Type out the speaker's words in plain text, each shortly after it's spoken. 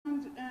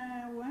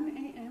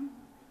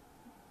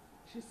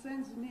she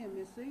sends me a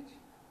message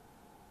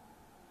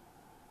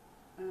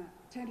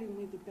telling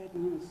me the bad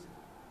news.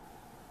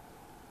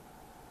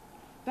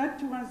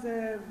 That was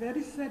a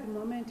very sad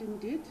moment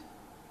indeed,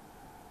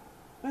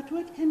 but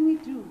what can we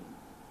do?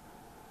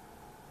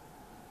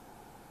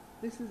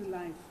 This is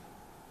life.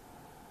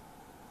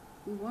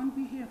 We won't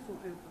be here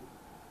forever.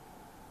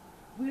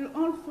 We'll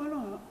all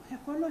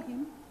follow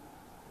him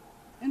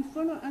and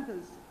follow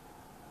others.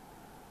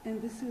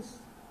 And this is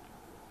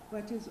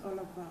what it's all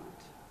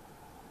about.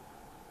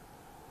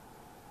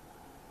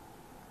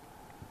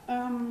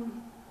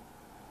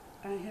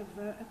 I have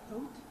a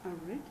quote I'll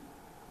read.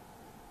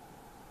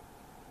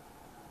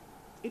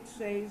 It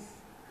says,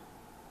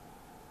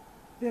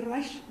 the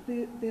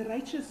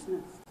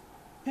righteousness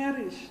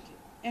perished,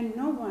 and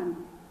no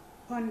one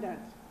pondered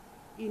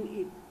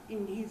in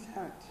his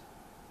heart.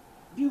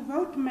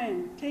 Devout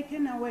men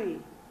taken away,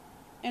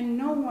 and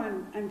no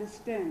one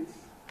understands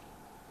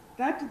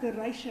that the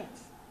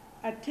righteous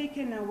are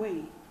taken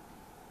away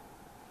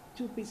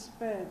to be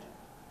spared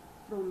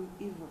from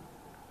evil.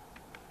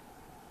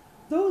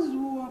 Those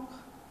who walk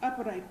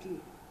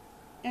uprightly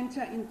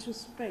enter into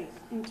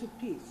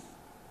peace.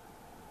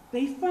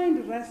 They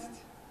find rest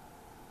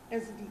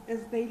as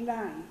they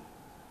lie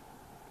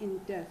in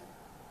death.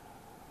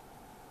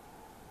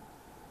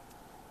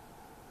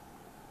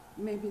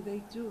 Maybe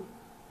they do.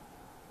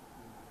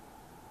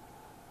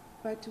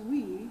 But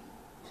we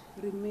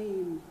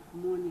remain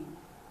mourning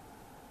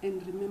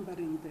and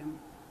remembering them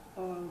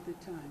all the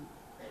time.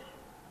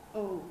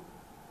 Oh,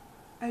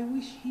 I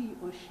wish he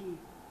or she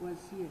was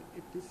here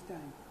at this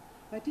time.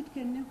 But it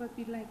can never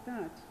be like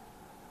that.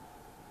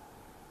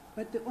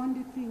 But the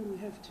only thing we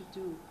have to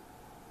do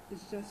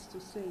is just to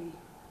say,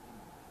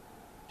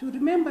 to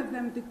remember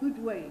them the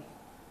good way,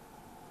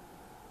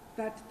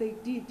 that they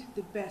did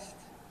the best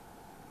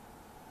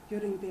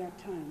during their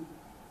time.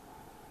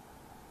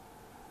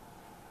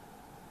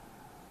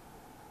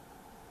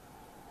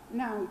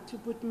 Now, to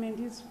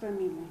Mendi's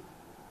family,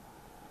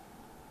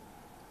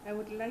 I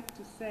would like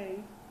to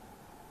say,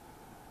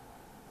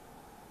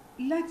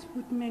 let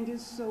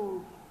Mendi's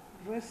soul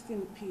rest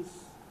in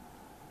peace.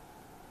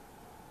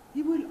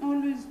 He will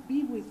always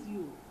be with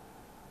you.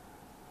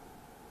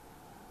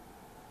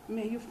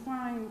 May you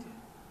find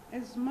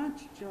as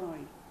much joy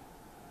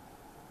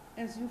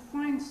as you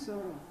find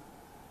sorrow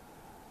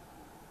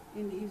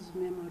in his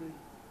memory.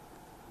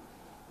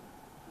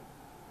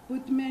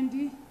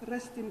 Mendi,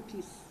 rest in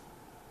peace.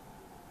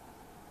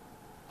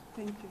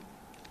 Thank you.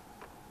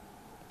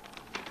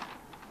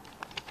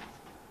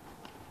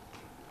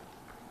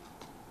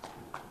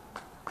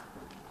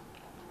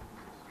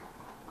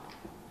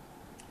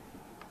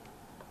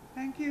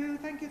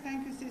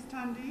 Thank you, Sis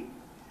Tandi.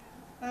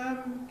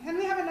 Can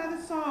we have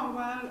another song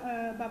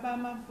while Baba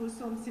Mendi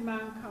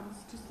Msimang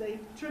comes to say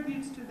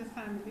tribute to the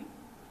family?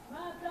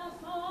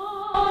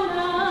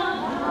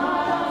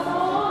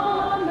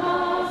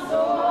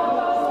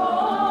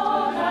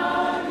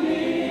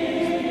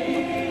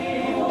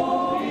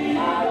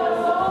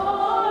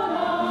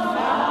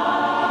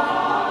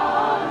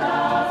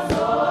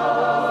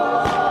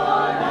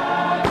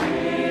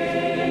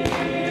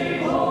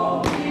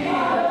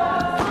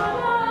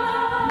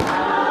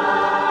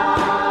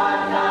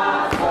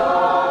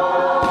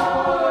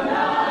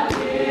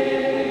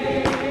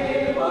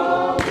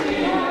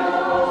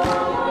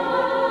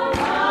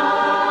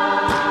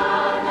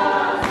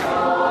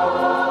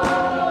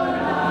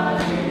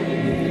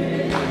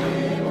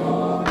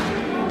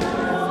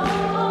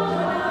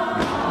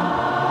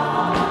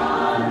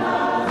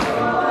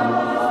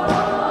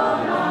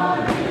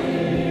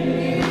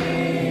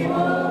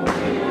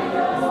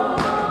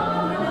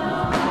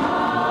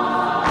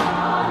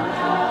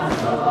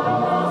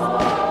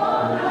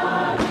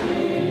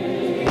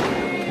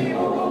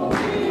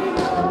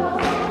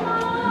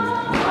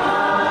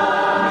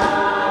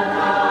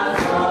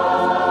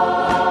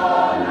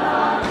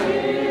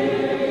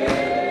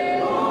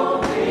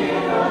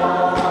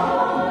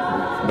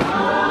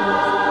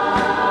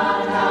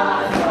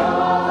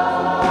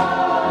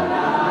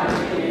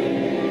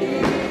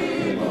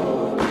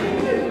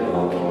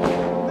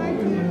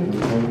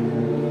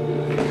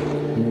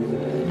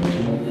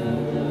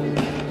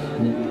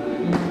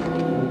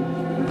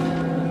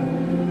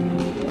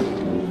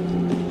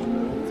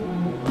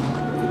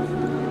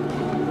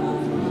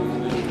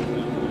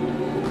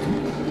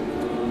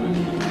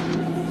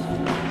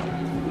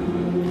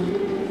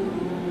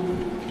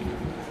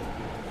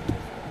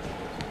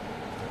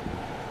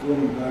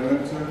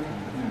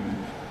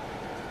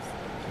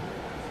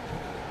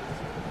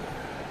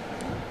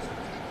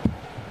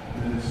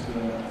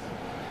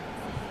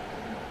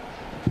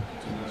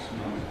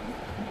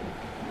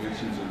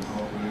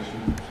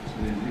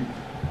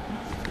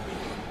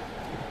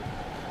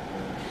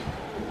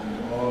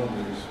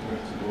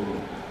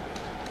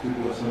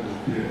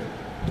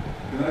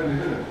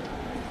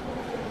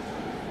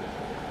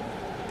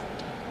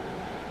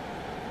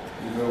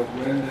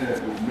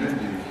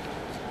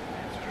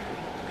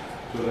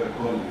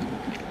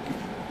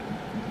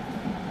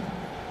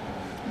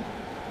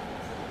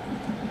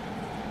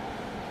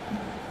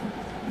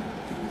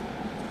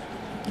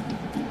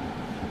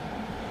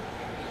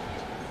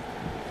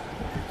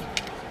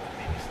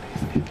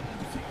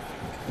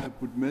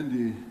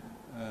 Mendi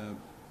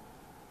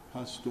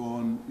passed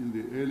on in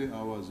the early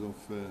hours of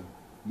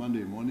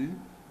Monday morning.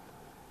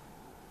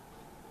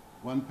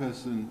 One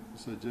person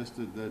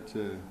suggested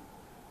that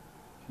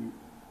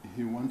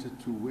he wanted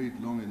to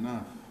wait long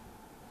enough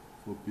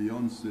for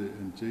Beyonce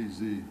and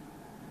Jay-Z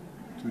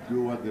to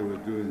do what they were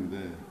doing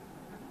there.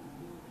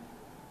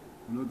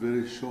 I'm not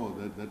very sure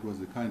that that was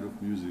the kind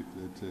of music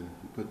that he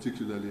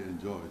particularly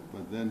enjoyed,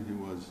 but then he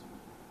was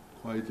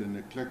quite an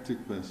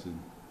eclectic person.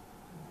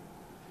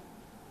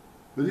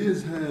 But he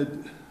has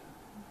had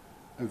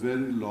a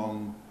very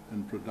long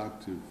and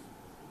productive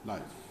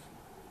life.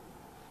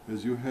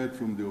 As you heard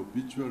from the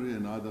obituary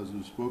and others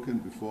who've spoken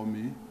before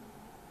me,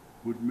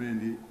 would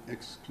mainly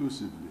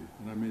exclusively,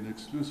 and I mean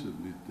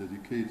exclusively,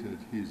 dedicated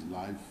his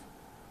life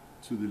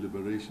to the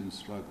liberation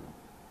struggle.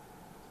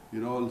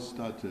 It all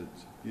started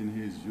in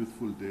his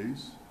youthful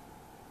days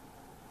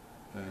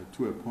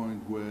to a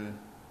point where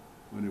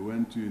when he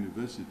went to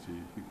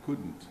university, he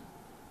couldn't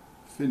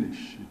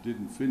finish, he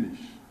didn't finish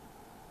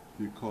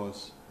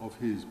because of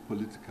his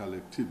political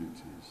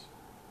activities.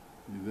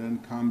 He then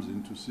comes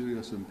into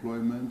serious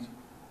employment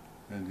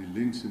and he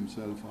links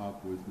himself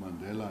up with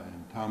Mandela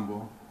and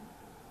Tambo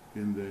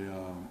in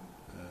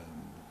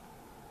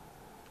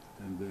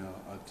their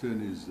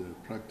attorney's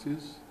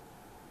practice.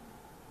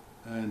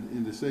 And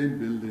in the same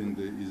building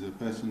there is a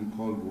person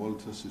called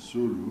Walter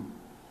Sisulu.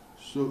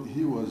 So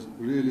he was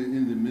really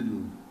in the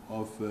middle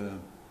of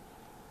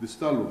the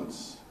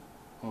stalwarts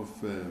of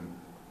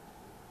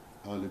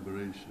our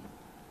liberation.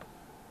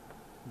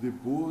 The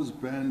Boers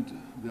banned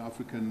the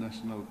African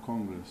National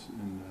Congress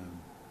in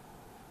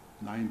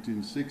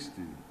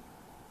 1960,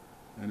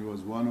 and he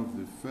was one of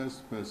the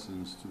first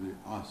persons to be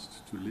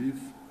asked to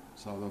leave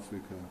South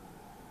Africa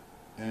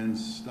and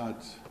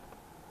start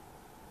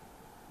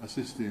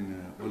assisting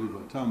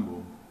Oliver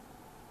Tambo,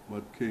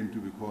 what came to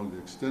be called the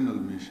external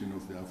mission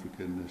of the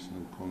African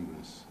National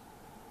Congress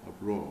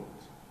abroad.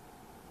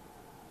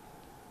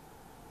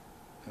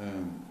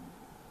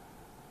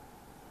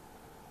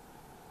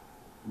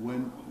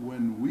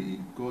 When we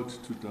got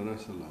to Dar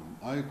es Salaam,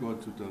 I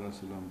got to Dar es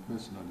Salaam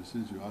personally.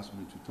 Since you asked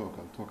me to talk,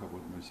 I'll talk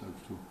about myself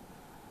too.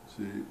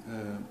 See,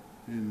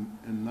 in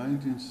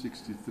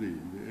 1963,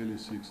 in the early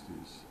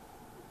 60s,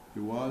 he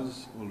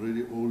was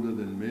already older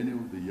than many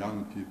of the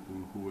young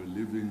people who were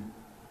living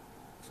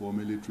for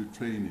military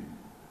training.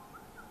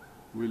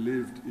 We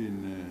lived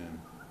in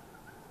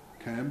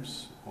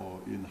camps or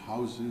in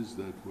houses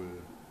that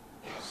were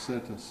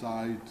set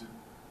aside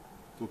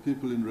for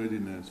people in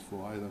readiness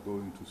for either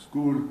going to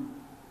school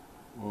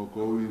or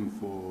going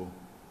for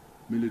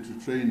military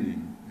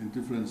training in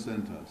different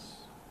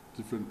centers,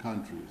 different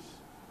countries,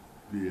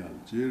 be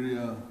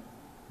Algeria,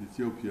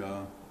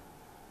 Ethiopia,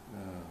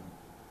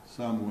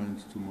 some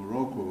went to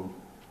Morocco,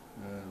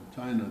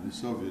 China, the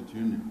Soviet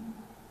Union,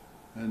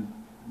 and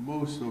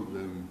most of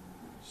them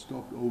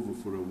stopped over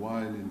for a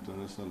while in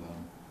Dar es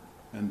Salaam,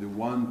 and the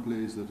one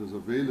place that was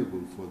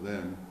available for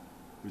them,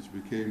 which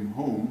became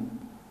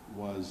home,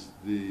 was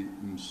the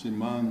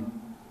Msimang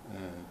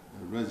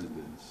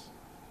residence.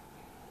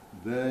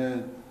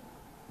 There,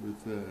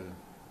 with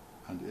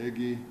Aunt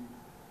Eggy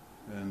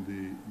and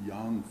the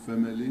young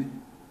family,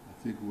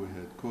 I think we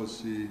had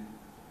Kosi,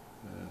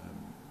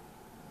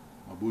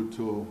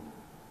 Mabuto,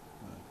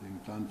 I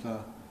think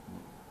Tanta.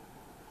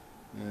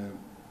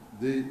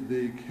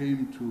 They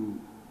came to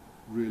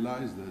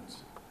realize that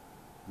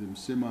the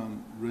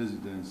Msimang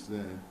residence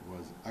there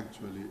was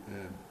actually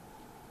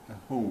a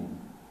home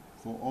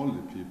for all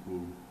the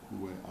people who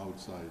were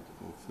outside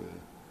of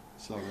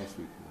South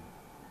Africa.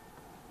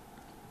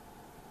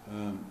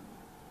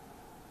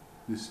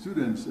 The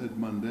students at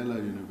Mandela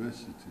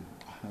University,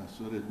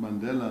 at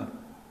Mandela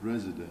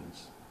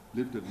residence,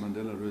 lived at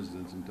Mandela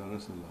residence in Dar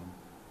es Salaam,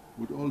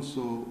 would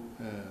also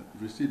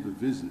receive a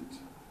visit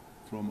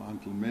from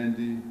Uncle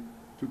Mendi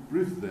to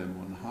brief them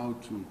on how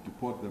to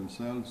deport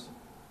themselves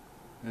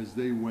as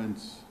they went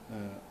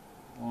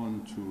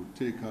on to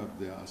take up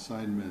their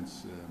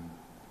assignments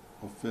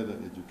of further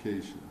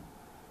education.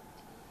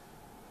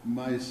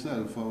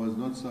 Myself, I was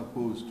not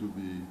supposed to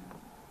be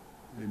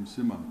a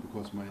Msimang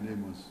because my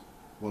name was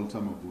Walter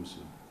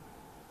Mabuso.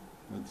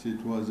 But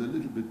it was a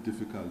little bit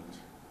difficult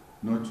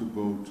not to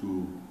go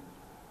to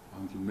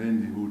Uncle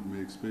Mendi, who would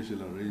make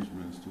special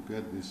arrangements to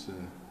get this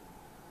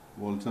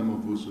Walter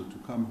Mabuso to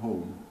come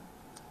home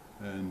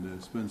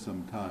and spend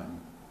some time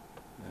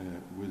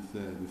with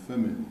the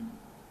family.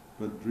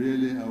 But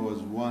really I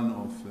was one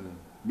of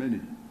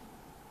many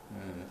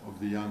of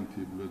the young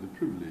people with the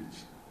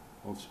privilege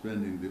of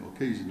spending the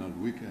occasional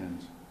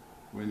weekend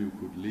when you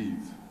could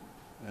leave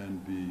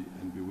and be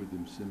with the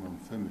Msimang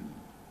family.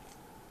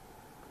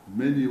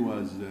 Mendi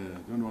was,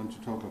 I don't want to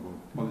talk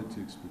about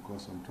politics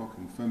because I'm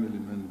talking family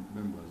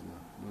members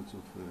now. Lots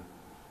of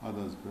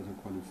others better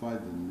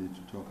qualified than me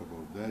to talk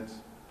about that.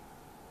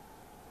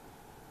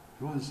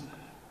 He was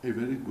a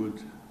very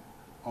good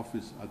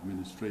office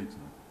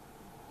administrator.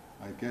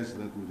 I guess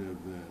that would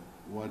have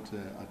what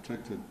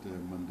attracted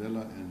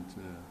Mandela and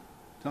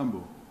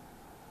Tambo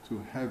to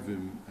have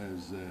him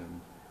as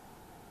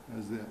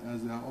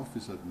their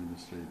office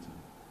administrator.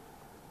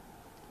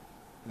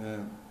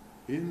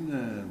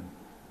 In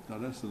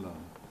Dar es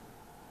Salaam,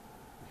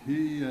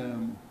 he I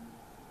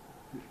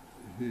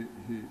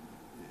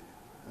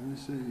would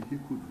say he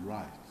could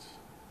write.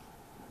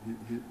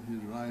 He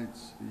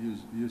writes. He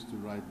used to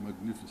write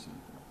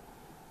magnificently.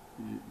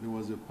 There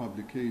was a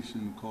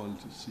publication called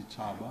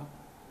Sichaba,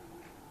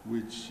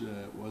 which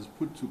was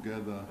put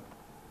together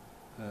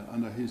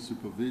under his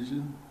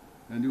supervision,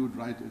 and he would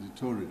write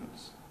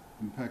editorials,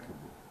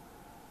 impeccable.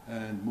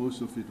 And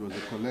most of it was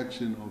a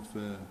collection of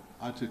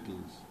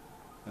articles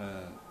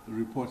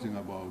reporting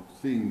about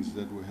things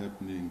that were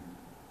happening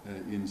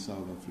in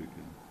South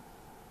Africa.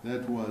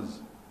 That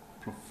was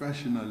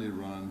professionally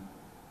run,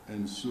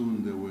 and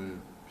soon there were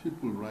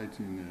people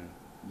writing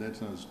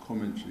letters,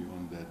 commentary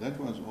on that. That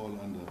was all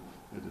under,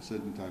 at a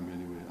certain time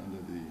anyway,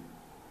 under the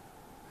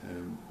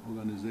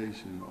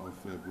organization of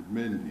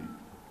Mendi.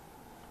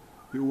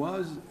 He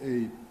was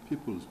a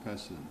people's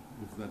person,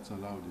 if that's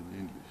allowed in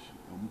English.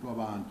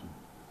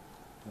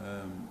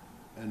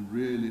 And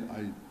really,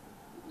 I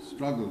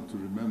struggled to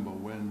remember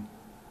when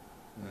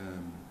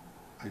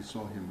I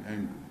saw him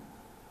angry.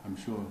 I'm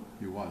sure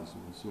he was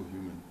so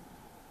human.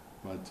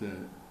 But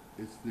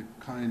it's the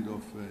kind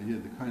of, he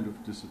had the kind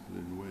of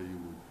discipline where you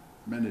would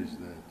manage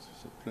that,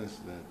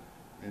 suppress that,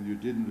 and you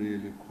didn't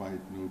really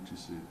quite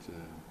notice it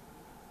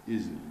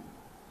easily.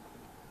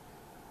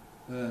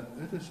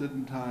 At a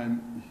certain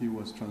time, he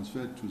was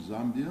transferred to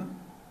Zambia,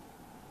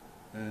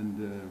 and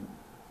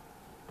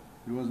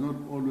he was not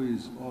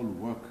always all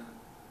work.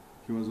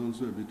 He was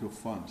also a bit of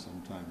fun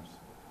sometimes.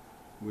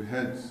 We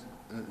had,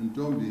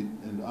 Ntombi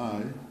and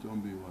I,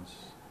 Ntombi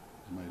was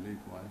my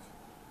late wife,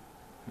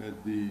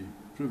 had the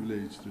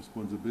privileged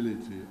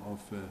responsibility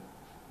of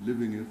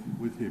living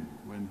with him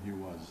when he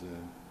was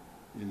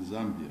in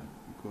Zambia,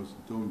 because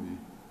Ntombi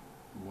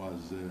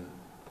was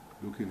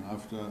looking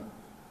after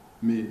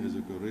me as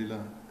a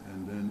gorilla,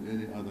 and then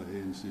any other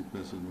ANC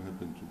person who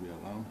happened to be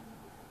around.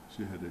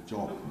 She had a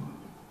job.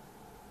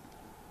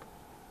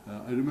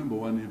 I remember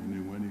one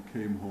evening when he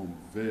came home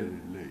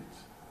very late,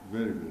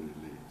 very, very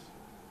late.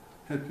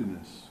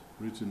 Happiness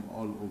written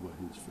all over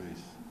his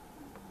face.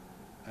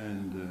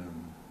 And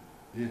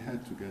he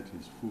had to get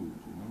his food,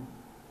 you know.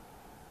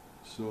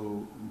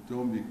 So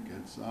Ntombi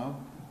gets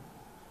up,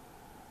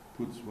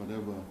 puts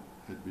whatever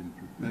had been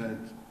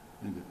prepared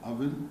in the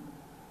oven,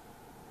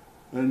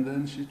 and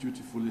then she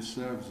dutifully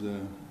serves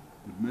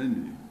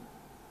Mendi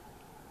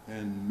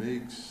and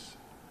makes,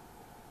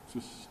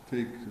 just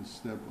take a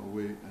step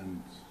away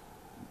and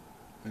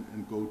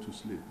go to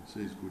sleep.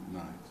 Says good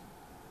night.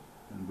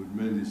 And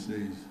Mendi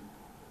says,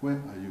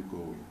 "Where are you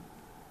going?"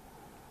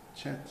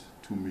 "Chat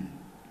to me."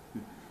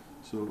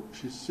 So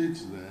she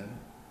sits there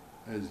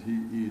as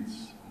he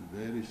eats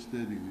very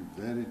steadily,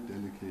 very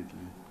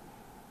delicately.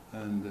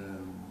 And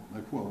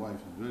my poor wife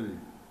is very,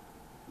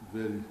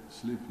 very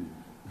sleepy.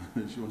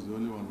 She was the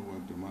only one who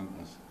worked among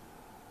us.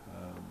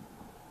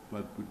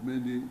 But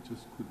Mendi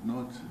just could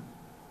not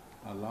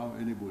allow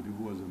anybody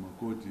who was a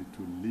Makoti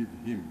to leave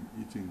him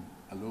eating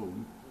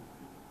alone.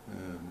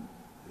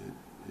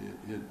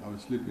 I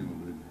was sleeping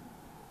already.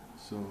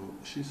 So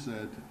she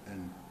sat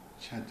and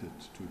chatted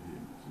to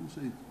him. She didn't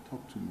say,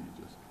 "Talk to me,"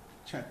 just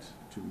chat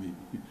to me.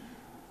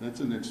 That's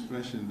an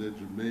expression that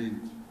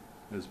remained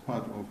as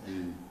part of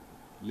the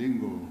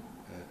lingo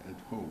at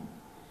home.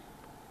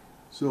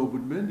 So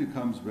Mendi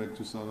comes back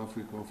to South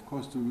Africa, of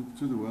course, to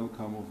the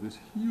welcome of this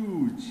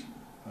huge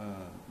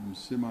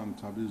Msimang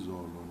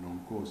Tabizolo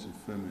Nonkosi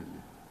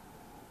family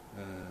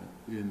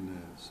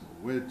in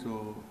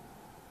Soweto,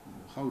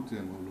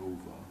 Gauteng all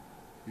over,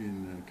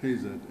 in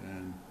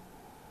KZN,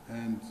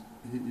 and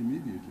he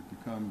immediately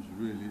becomes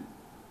really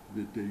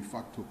the de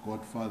facto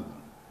godfather,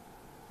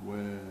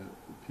 where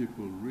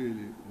people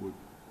really would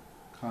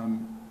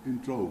come in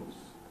droves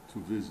to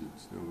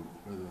visit,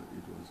 whether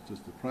it was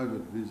just a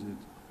private visit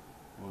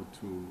or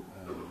to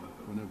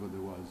whenever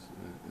there was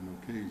an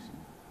occasion.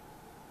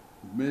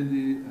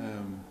 Mendi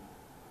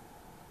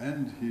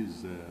and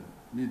his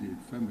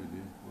immediate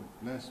family were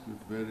blessed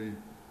with very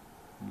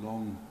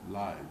long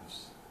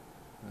lives.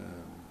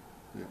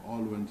 They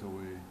all went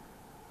away,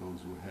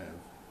 those who have,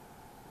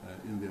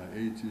 in their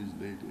 80s,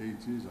 late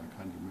 80s. I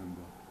can't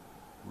remember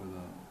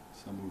whether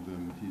some of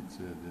them hit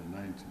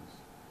their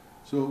 90s.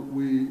 So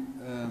we,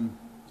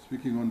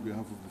 speaking on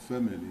behalf of the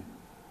family,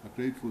 are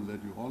grateful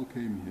that you all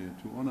came here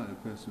to honor a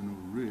person who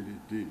really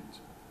did,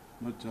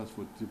 not just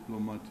for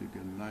diplomatic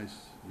and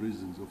nice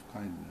reasons of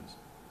kindness,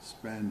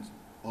 spent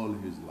all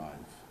his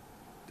life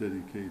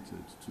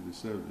dedicated to the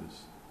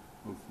service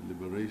of the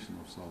liberation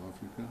of South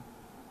Africa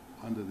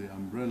under the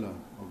umbrella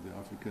of the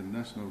African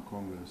National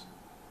Congress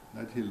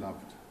that he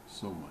loved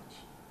so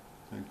much.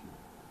 Thank you.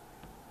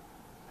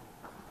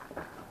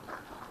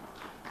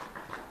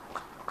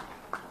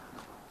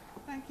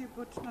 Thank you,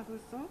 Butch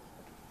Mavuso.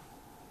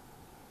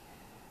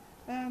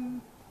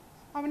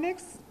 Our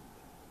next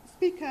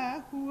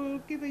speaker who will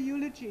give a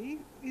eulogy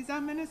is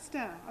our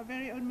minister, our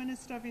very own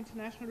Minister of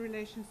International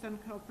Relations and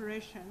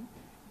Cooperation.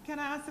 Can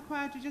I ask the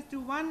choir to just do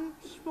one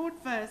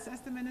short verse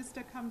as the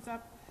minister comes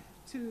up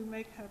to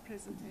make her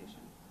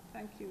presentation?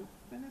 Thank you.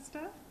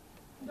 Minister?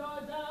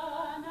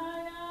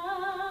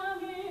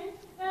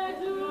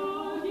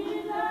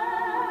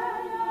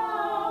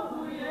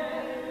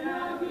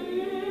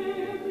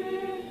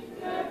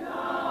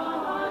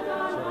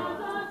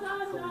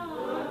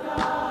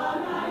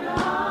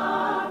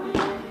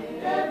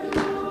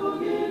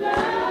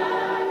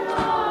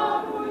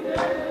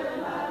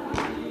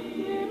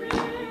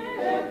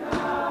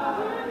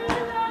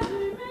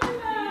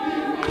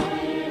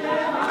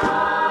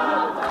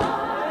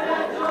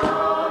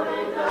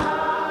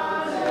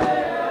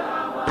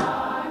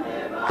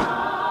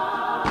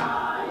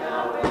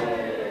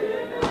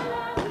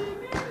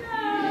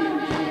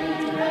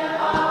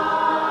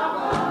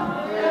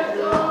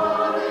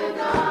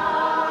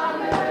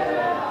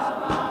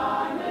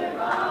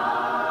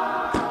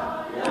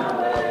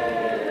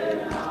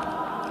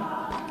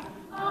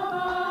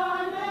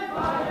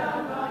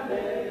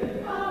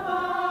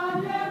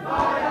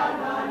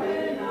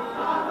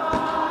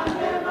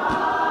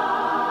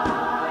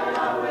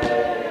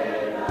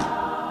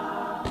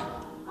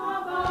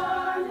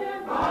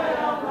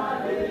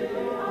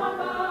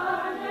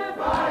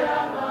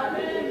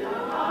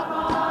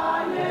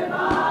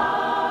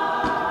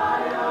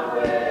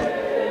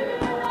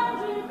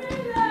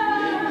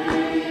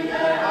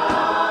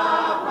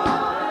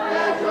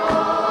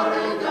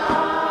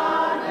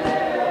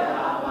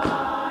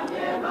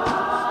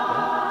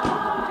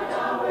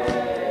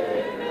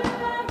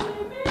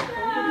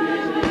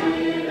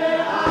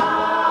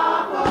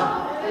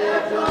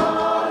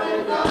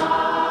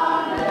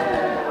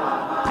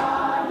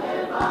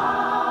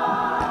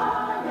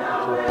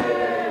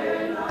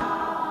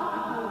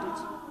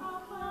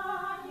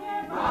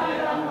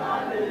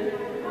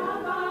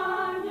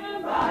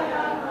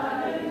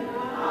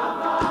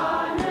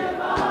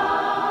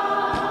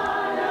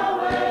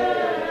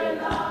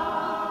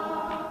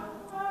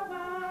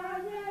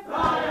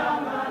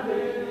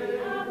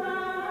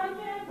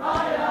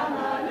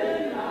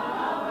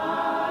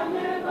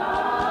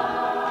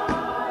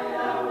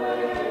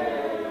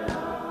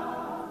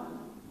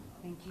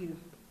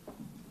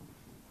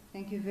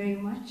 Thank you very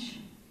much.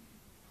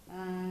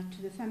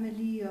 To the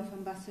family of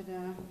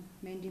Ambassador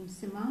Mendi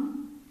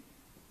Msimang,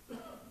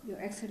 Your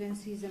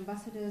Excellencies,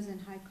 Ambassadors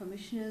and High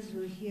Commissioners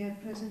who are here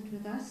present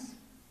with us,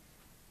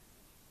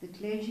 the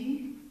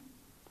clergy,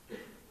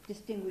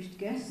 distinguished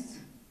guests,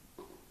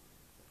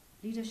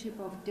 leadership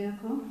of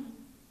DIRCO,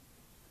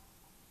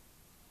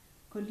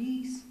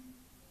 colleagues,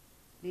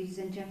 ladies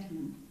and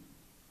gentlemen,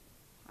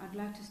 I'd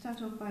like to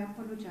start off by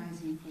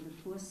apologizing for the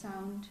poor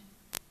sound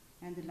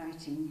and the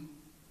lighting.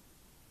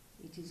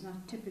 It is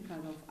not typical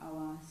of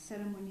our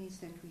ceremonies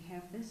that we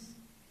have this.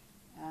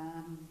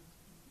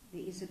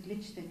 There is a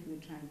glitch that we're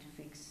trying to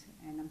fix,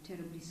 and I'm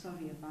terribly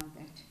sorry about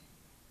that.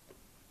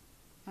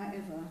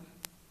 However,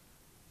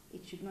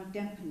 it should not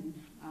dampen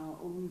our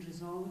own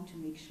resolve to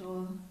make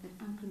sure that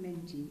Uncle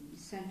Mendi is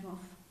sent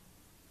off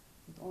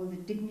with all the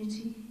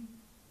dignity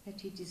that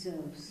he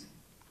deserves.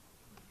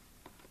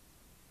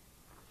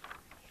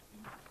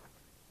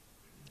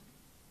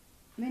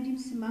 Mendi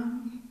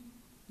Msimang,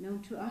 known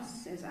to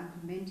us as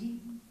Uncle Mendi,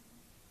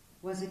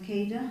 was a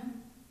cadre,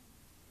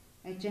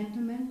 a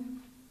gentleman,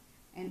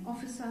 an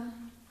officer,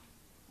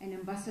 an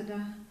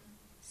ambassador,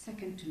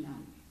 second to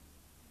none.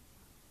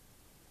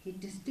 He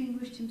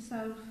distinguished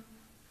himself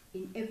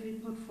in every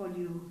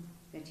portfolio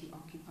that he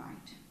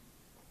occupied.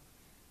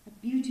 A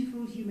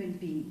beautiful human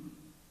being.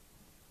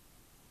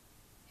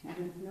 I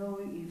don't know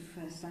if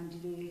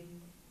Sandile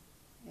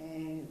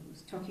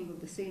was talking of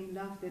the same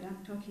love that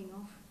I'm talking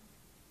of,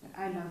 but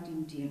I loved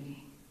him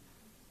dearly.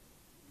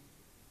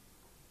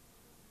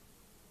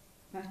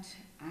 But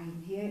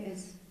I'm here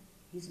as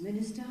his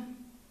minister,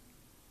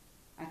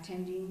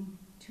 attending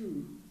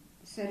to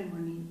the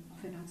ceremony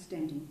of an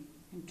outstanding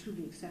and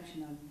truly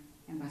exceptional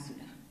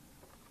ambassador.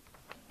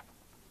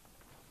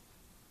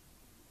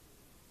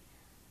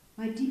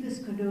 My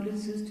deepest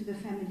condolences to the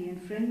family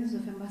and friends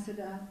of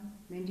Ambassador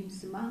Mendi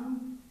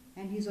Msimang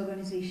and his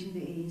organization, the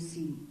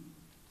ANC,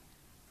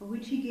 for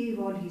which he gave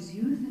all his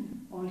youth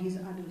and all his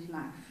adult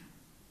life.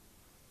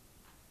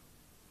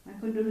 My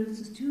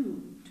condolences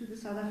too to the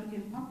South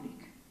African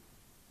public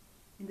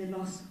in the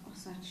loss of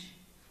such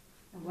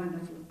a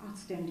wonderful,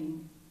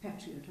 outstanding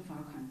patriot of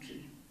our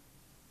country.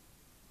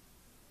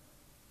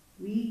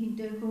 We in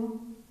DIRCO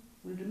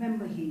will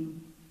remember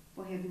him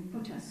for having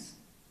put us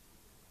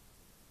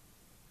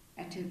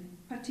at a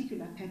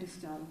particular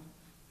pedestal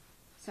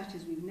such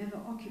as we've never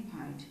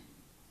occupied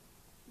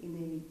in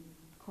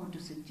the court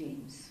of St.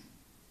 James.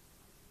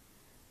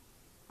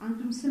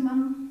 Uncle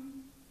Msimang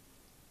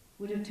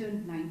would have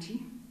turned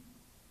 90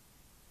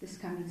 this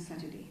coming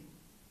Saturday.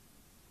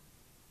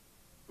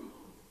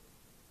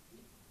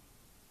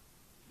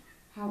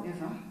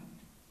 However,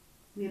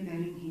 we are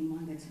burying him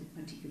on that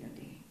particular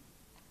day.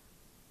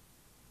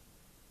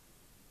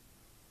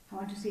 I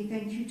want to say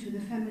thank you to the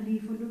family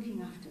for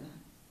looking after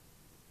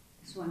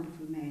this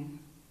wonderful man.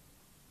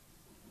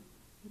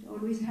 It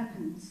always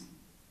happens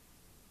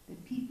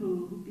that people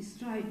who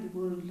bestride the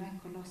world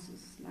like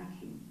colossus, like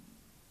him,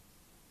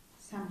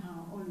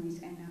 somehow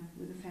always end up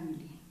with a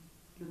family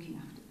looking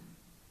after them.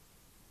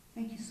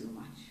 Thank you so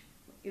much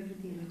for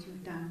everything that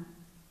you've done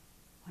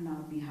on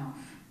our behalf.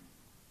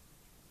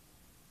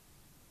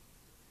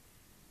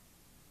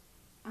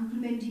 Uncle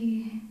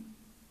Mendi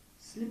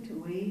slipped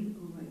away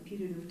over a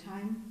period of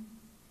time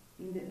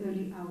in the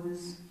early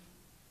hours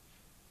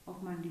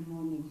of Monday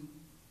morning.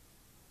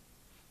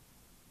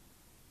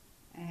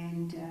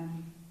 And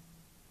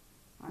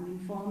I'm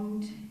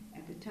informed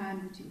at the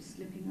time that he was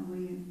slipping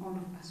away, and all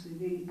of us were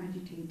very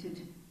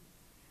agitated,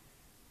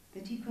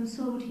 that he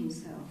consoled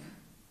himself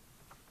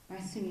by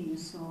singing a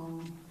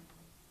song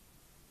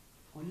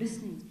or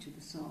listening to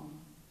the song,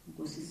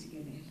 Nkosi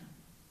Sikelela.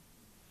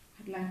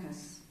 I'd like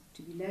us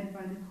to be led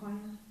by the choir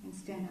and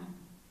stand up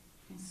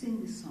and sing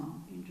this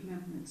song in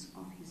remembrance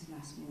of his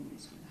last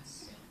moments with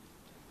us.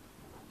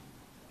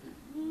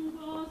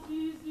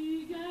 Nkosi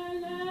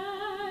Sikelela,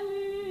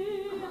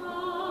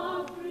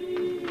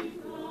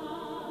 Africa,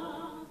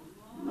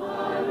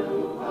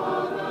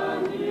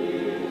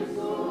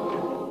 maluphakanyiswa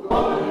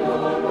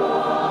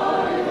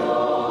kolonwayo,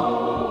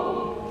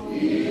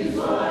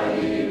 izwa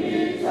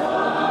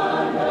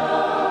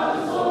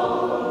imithandazo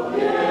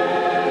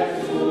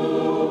yethu,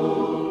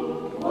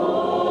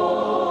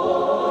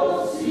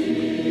 Nkosi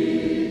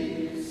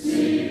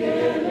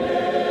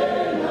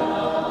Sikelela,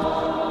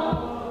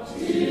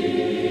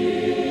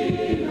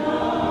 thina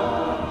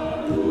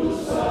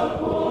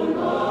lusapho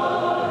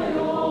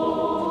lwayo,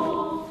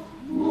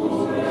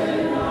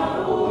 murena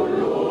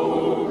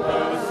uluka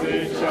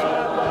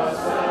sitshaba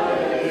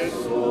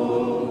sayesu,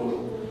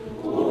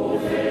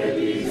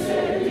 uvelise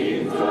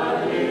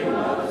intwana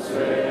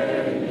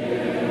emazweni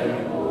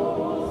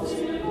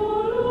enkosi.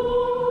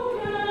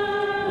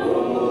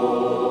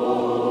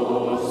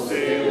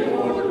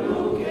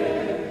 Simuluke,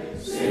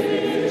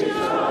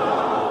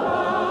 sitshaba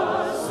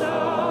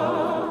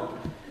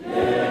sayesu,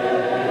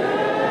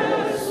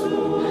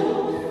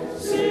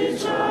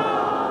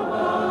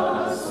 sitshaba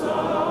sa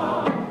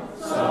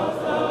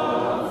South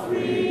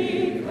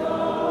Africa.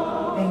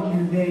 Thank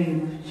you very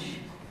much.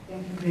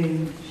 Thank you very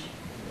much.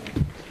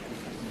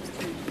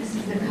 This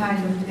is the kind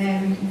of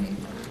man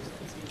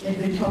that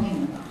we're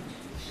talking about.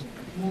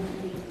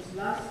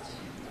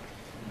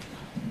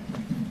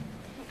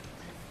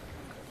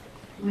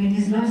 In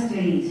his last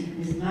days,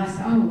 his last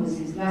hours,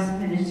 his last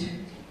minute,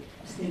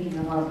 was thinking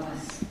about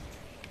us.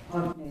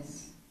 God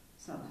bless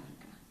South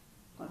Africa.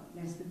 God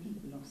bless the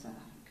people of South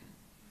Africa.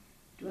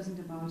 It wasn't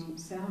about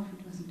himself.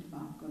 It wasn't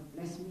about God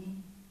bless me,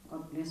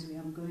 God bless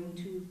where I'm going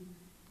to,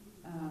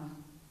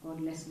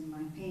 God lessen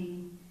my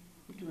pain.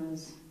 It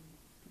was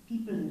the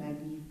people that I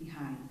leave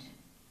behind.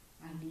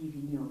 I leave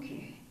in your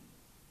care.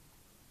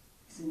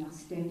 He's an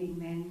outstanding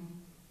man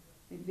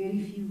that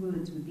very few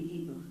words would be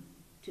able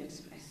to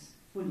express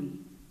fully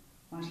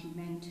what he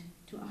meant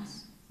to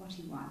us, what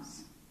he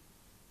was.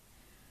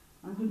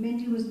 Uncle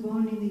Mendi was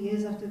born in the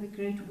years after the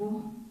Great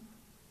War,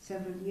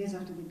 several years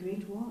after the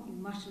Great War,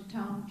 in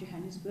Marshalltown,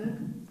 Johannesburg.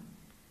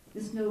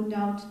 This no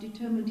doubt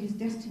determined his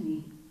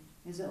destiny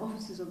as the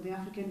officers of the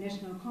African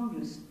National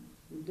Congress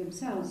would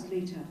themselves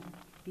later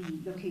be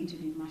located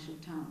in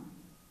Marshalltown.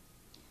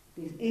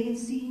 The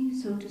ANC,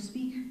 so to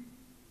speak,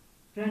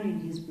 ran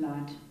in his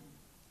blood.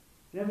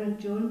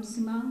 Reverend John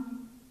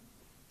Msimang,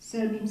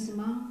 Selby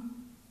Msimang,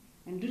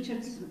 and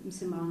Richard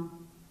Msimang,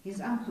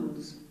 his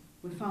uncles,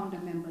 were founder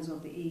members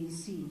of the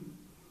ANC,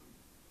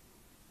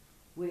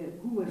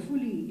 who were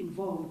fully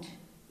involved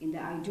in the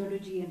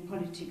ideology and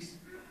politics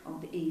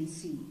of the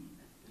ANC.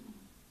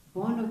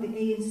 Born of the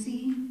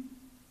ANC,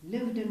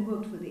 lived and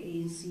worked for the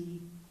ANC,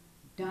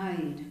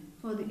 died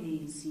for the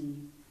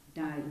ANC,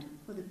 died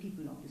for the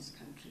people of this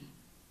country.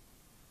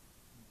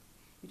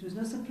 It was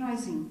not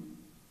surprising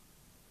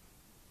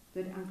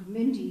that Uncle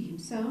Mendi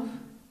himself,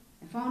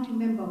 a founding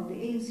member of the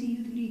ANC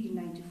Youth League in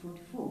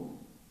 1944,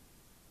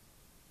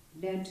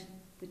 led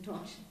the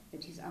torch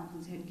that his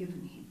uncles had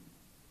given him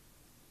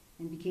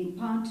and became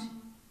part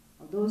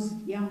of those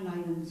young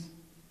lions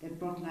that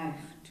brought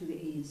life to the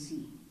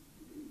ANC.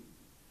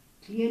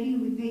 Clearly,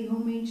 we pay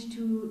homage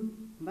to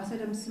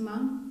Ambassador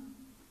Msimang,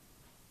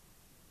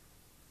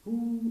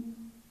 who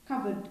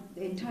covered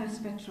the entire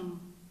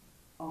spectrum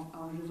of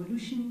our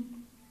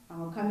revolution,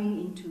 our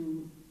coming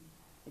into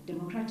a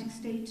democratic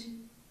state,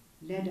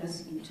 led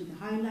us into the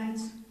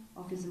highlights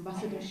of his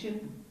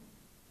ambassadorship,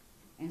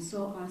 and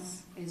saw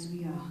us as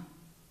we are,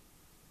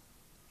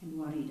 and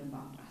worried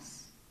about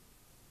us.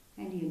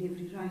 And he had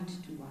every right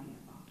to worry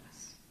about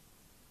us.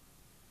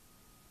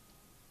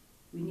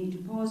 We need to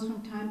pause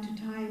from time to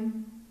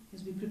time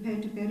as we prepare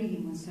to bury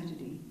him on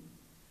Saturday,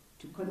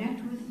 to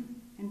connect with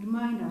and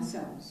remind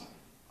ourselves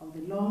of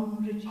the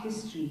long, rich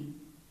history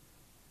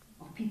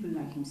of people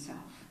like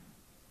himself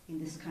in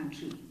this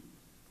country.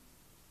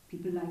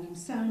 People like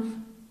himself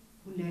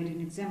who led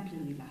an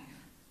exemplary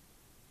life.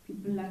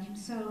 People like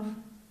himself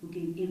who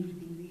gave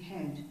everything they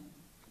had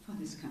for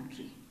this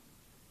country.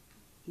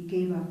 He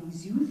gave up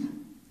his youth,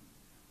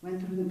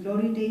 went through the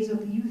glory days of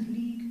the Youth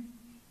League,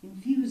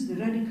 infused the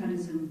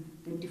radicalism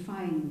that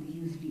defined the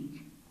Youth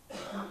League.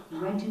 He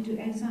went into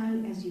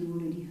exile, as you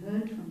already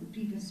heard from the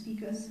previous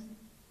speakers,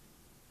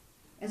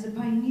 as a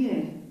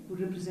pioneer who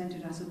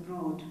represented us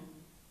abroad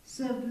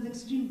served with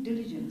extreme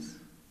diligence,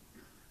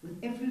 with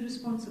every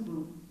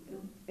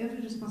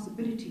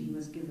responsibility he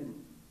was given,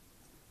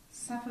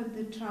 suffered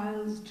the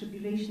trials,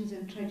 tribulations,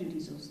 and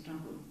tragedies of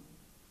struggle,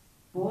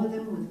 bore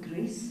them with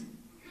grace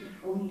that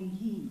only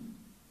he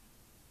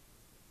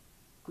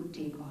could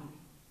take on.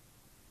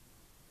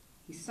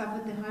 He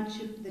suffered the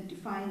hardship that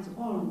defines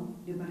all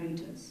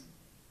liberators,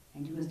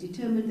 and he was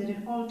determined that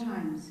at all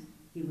times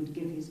he would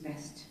give his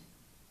best.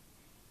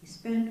 He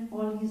spent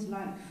all his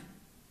life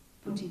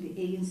putting the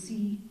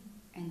ANC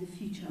and the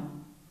future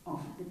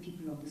of the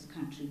people of this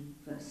country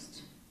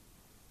first.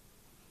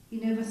 He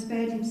never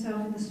spared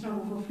himself in the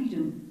struggle for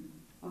freedom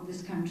of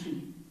this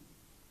country.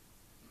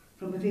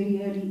 From a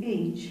very early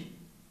age,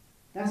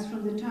 thus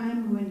from the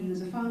time when he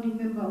was a founding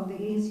member of the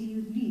ANC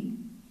Youth League,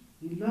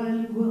 he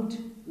loyally worked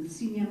with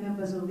senior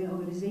members of the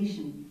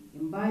organization,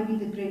 imbibing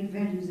the great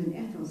values and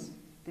ethos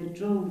that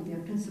drove their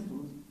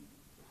principles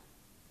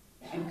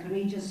and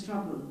courageous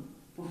struggle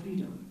for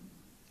freedom.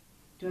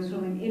 It was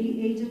from an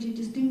early age that he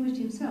distinguished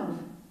himself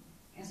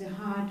as a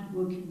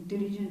hard-working,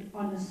 diligent,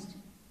 honest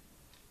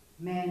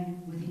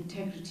man with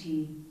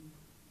integrity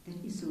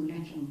that is so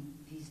lacking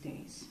these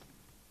days.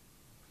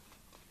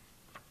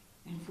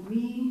 And for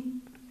me,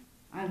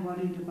 I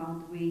worried about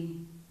the way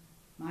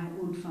my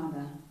own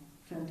father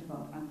felt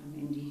about Uncle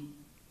Mendi.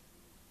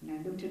 And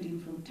I looked at him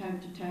from time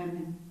to time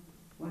and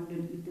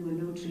wondered if there were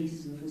no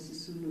traces of a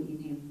Sisulu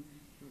in him.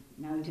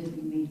 Now it has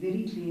been made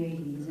very clear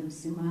he is a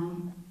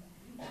Msimang,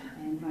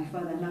 and my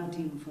father loved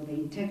him for the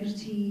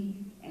integrity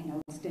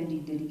and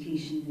outstanding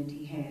dedication that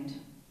he had.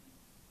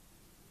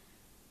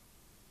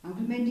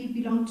 Uncle Mendi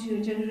belonged to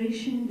a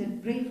generation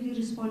that bravely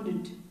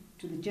responded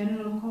to the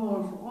general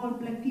call for all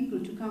black people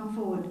to come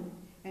forward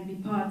and be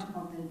part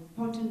of the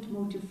potent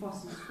motive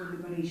forces for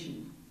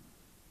liberation.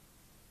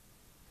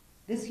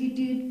 This he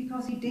did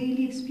because he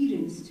daily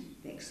experienced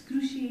the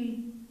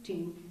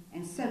excruciating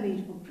and savage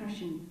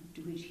oppression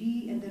to which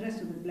he and the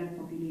rest of the black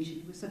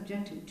population were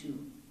subjected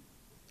to.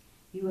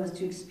 He was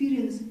to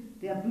experience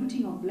the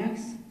uprooting of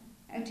blacks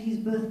at his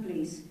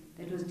birthplace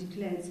that was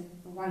declared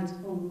a whites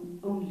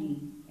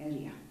only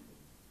area.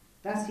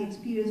 Thus he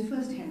experienced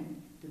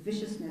firsthand the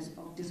viciousness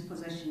of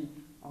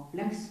dispossession of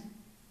blacks,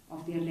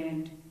 of their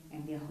land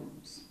and their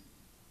homes.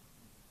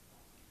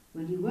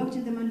 When he worked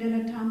in the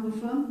Mandela Tambo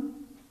firm,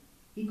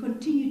 he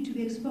continued to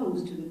be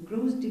exposed to the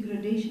gross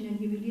degradation and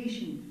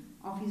humiliation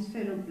of his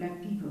fellow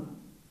black people.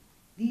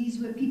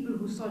 These were people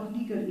who sought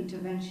legal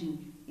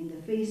intervention in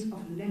the face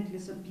of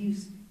relentless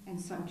abuse and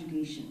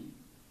subjugation.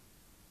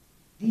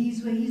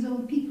 These were his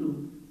own people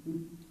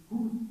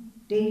who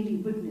daily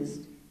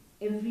witnessed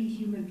every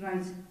human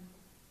right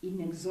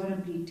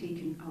inexorably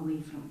taken away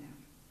from them.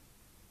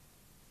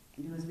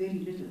 And there was very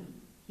little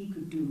he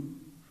could do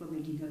from a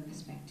legal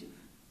perspective.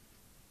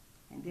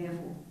 And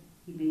therefore,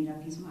 he made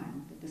up his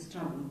mind that the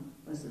struggle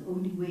was the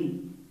only way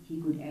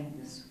he could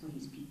end this for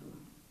his people.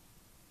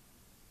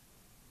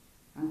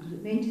 Uncle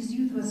Mendi's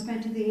youth was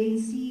spent in the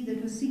ANC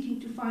that was seeking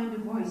to find a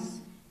voice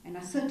and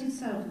assert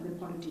itself in the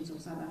politics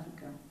of South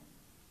Africa.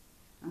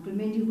 Uncle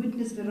Mendi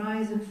witnessed the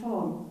rise and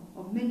fall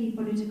of many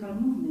political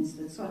movements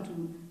that sought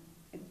to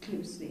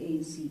eclipse the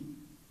ANC.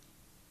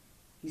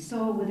 He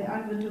saw with the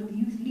advent of the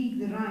Youth League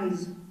the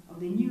rise of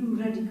the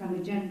new radical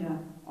agenda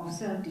of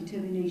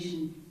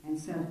self-determination and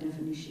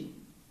self-definition.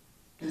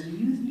 It was the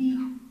Youth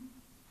League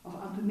of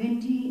Uncle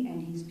Mendi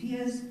and his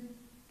peers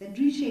that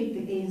reshaped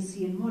the ANC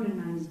and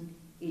modernized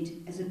it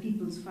as a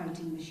people's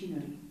fighting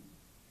machinery.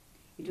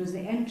 It was the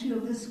entry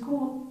of this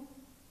corps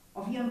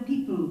of young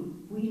people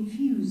who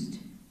infused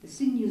the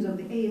sinews of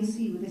the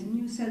ANC with this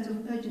new sense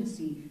of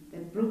urgency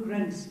that broke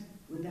ranks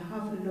with the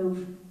half a loaf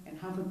and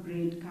half a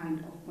bread kind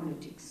of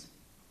politics.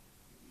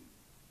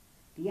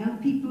 The young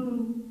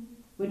people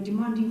were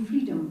demanding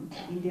freedom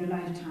in their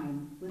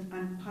lifetime with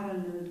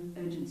unparalleled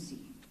urgency.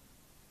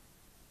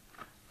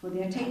 For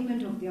the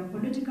attainment of their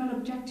political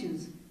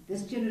objectives,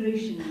 this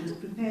generation was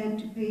prepared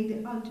to pay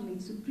the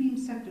ultimate supreme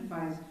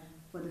sacrifice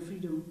for the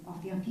freedom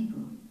of their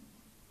people.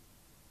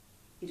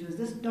 It was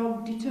this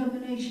dogged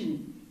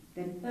determination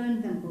that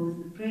earned them both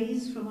the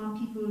praise from our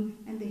people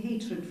and the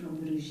hatred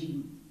from the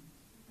regime.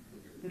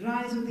 The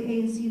rise of the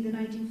ANC in the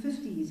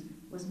 1950s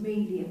was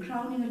mainly a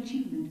crowning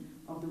achievement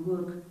of the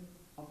work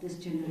of this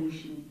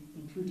generation,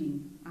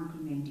 including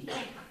Uncle Mendi.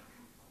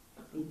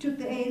 They took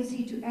the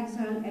ANC to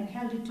exile and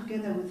held it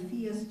together with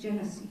fierce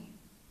jealousy.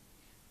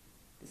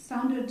 They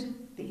sounded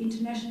the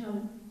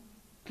international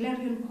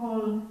clarion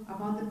call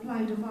about the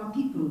plight of our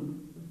people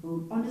with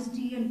both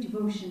honesty and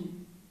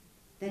devotion.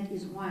 That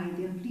is why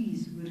their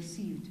pleas were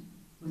received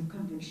with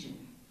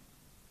conviction.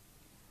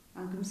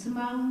 Uncle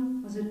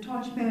Msimang was a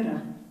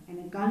torchbearer and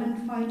a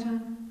gallant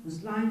fighter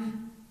whose life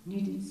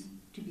needed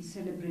to be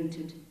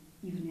celebrated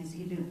even as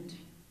he lived.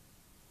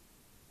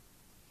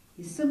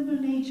 His simple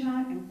nature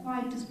and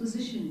quiet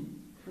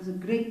disposition was a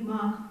great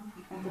mark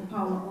of the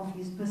power of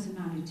his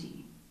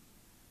personality.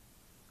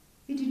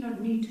 He did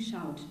not need to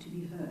shout to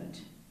be heard.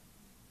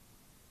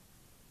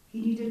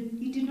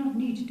 He did not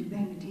need to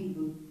bang a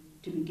table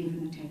to be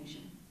given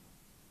attention.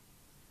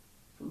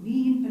 For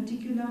me in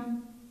particular,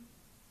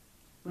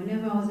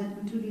 whenever I was at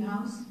Mutuli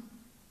House,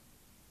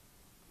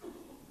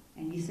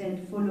 and he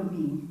said, "Follow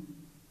me,"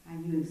 I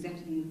knew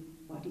exactly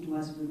what it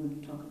was we were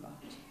going to talk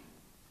about.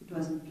 It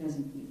wasn't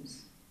pleasant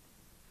news.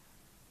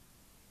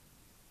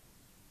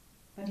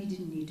 But he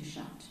didn't need to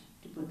shout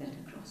to put that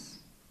across.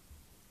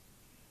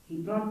 He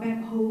brought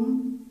back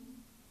home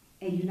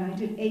a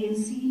united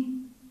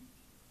ANC,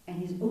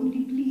 and his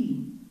only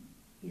plea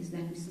is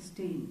that we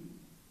sustain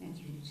that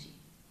unity.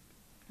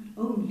 Not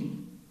only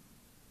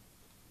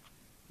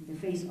in the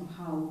face of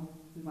how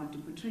we want to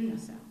portray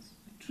ourselves,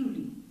 but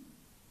truly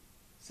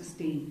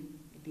sustain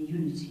the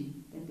unity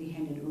that they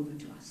handed over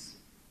to us.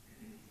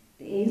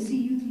 The ANC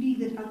Youth League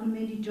that Uncle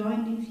Mendi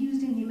joined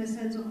infused in him a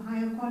sense of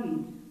higher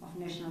calling of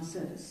national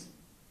service.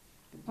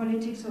 The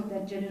politics of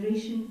that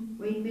generation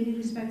were in many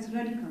respects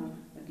radical,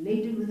 but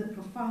laden with a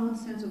profound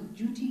sense of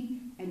duty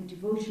and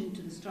devotion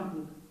to the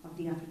struggle of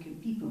the African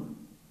people.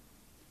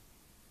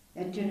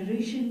 That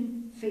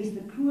generation faced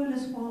the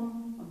cruelest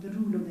form of the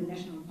rule of the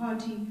National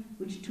Party,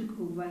 which took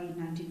over in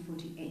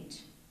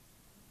 1948.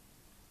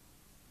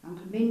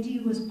 Uncle Mendi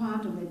was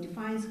part of the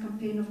Defiance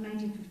campaign of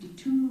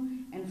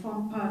 1952 and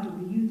formed part of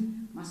the youth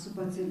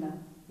Masubatsela,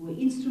 who were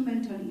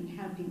instrumental in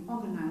helping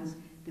organize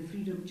the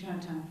Freedom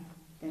Charter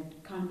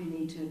that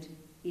culminated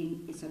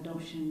in its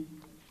adoption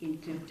in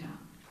Cape Town.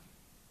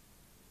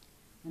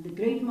 When the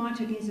Great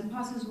March against the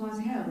Passes was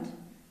held,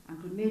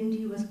 Uncle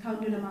Mendi was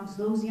counted amongst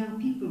those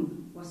young people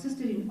who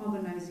assisted in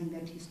organizing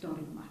that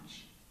historic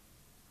march.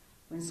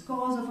 When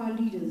scores of our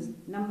leaders,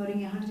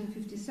 numbering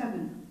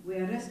 157,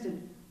 were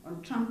arrested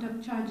on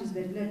trumped-up charges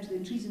that led to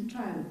the treason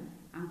trial,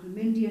 Uncle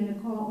Mendi and a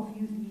corps of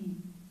Youth League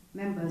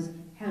members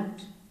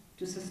helped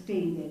to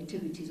sustain the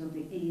activities of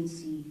the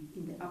ANC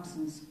in the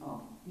absence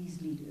of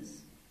these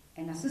leaders,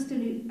 and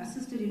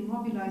assisted in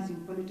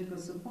mobilizing political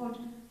support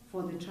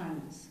for the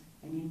trials,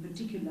 and in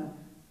particular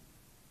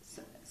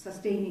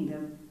sustaining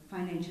them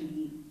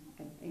financially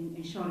and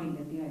ensuring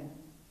that their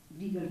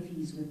legal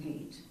fees were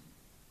paid.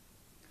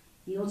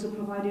 He also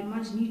provided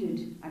much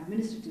needed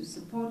administrative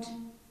support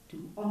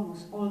to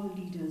almost all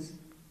the leaders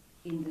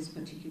in this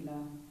particular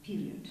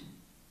period.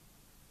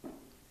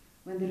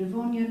 When the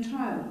Rivonia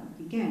trial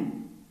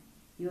began,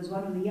 he was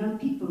one of the young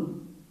people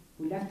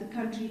who left the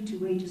country to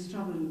wage a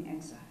struggle in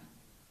exile.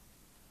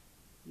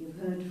 You have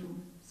heard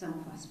from some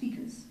of our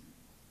speakers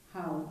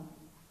how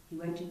he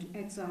went into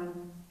exile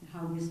and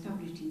how he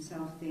established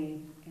himself there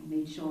and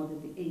made sure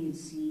that the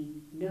ANC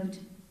lived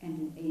and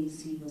the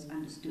ANC was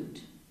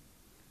understood.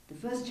 The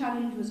first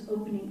challenge was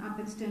opening up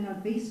external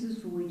bases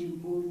for waging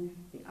both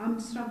the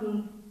armed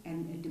struggle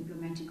and a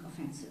diplomatic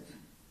offensive.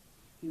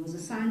 He was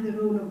assigned the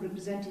role of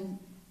representing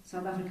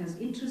South Africa's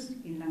interest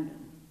in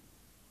London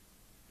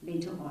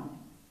later on,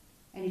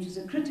 and it was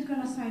a critical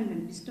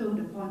assignment bestowed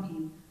upon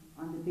him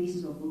on the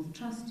basis of both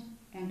trust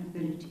and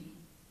ability.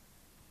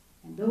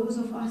 And those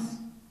of us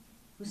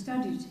who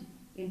studied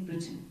in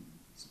Britain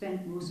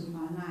spent most of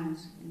our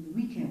lives in the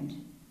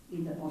weekend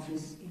in the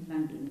office in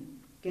London,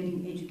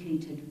 getting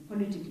educated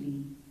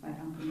politically by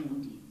Uncle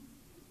Mendi.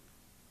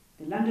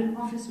 The London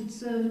office, which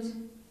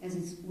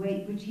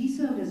he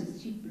served as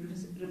its chief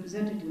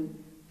representative,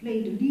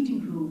 played a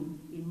leading role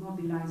in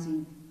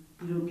mobilizing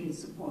European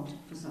support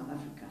for South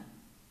Africa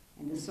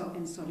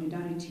and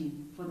solidarity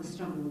for the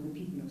struggle of the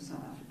people of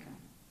South Africa.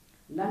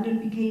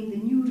 London became the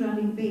new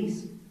rallying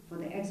base for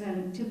the exile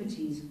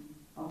activities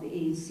of the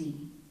ANC.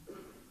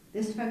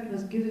 This fact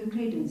was given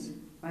credence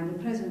by the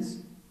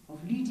presence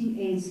of leading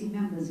ANC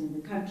members in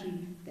the country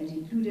that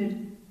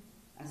included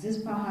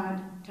Aziz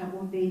Pahad,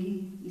 Thabo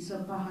Mbeki,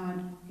 Esau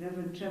Pahad,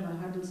 Reverend Trevor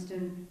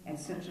Huddleston,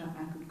 etc.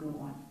 I could go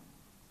on.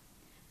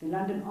 The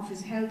London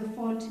office held the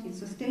fort in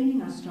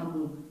sustaining our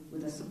struggle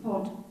with the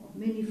support of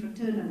many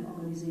fraternal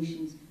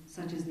organizations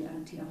such as the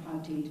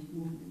anti-apartheid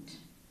movement.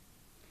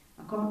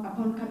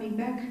 Upon coming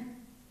back,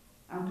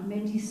 Uncle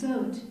Mendi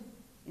served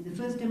in the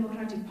first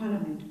democratic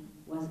parliament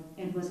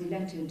and was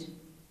elected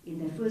in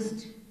the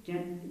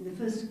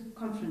first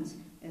conference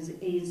as the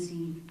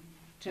ANC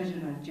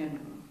Treasurer General.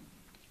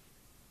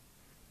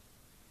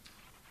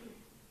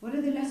 What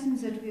are the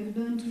lessons that we have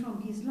learned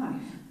from his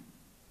life?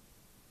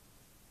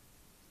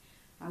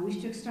 I wish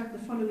to extract the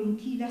following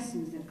key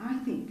lessons that I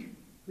think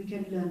we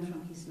can learn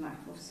from his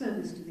life of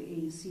service to the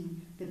ANC,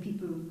 the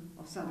people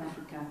of South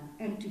Africa,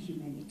 and to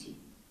humanity.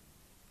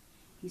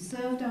 He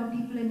served our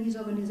people and his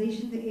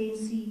organization, the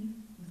ANC,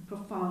 with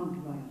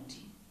profound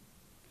loyalty.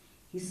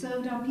 He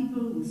served our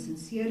people with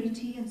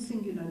sincerity and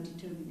singular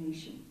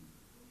determination.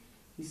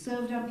 He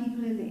served our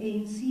people in the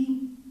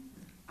ANC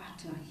with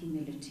utter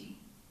humility.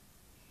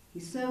 He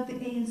served the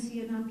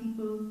ANC and our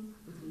people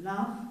with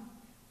love,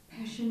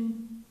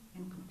 passion,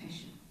 and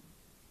compassion,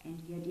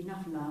 and he had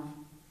enough love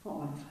for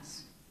all of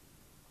us.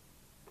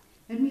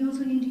 Let me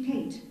also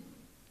indicate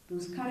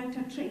those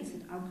character traits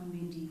that Uncle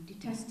Mendi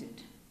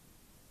detested.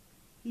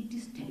 He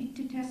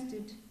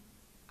detested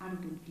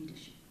arrogant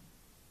leadership.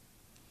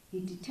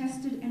 He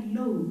detested and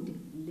loathed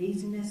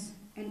laziness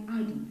and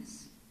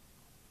idleness.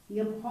 He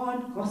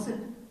abhorred gossip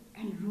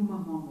and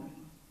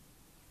rumor-mongering.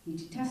 He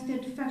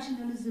detested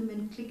factionalism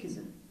and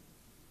cliquism.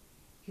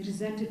 He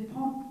resented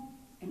pomp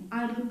and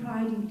idle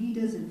pride in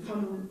leaders and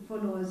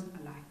followers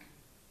alike.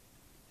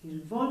 He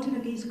revolted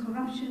against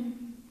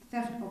corruption,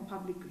 theft of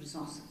public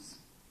resources.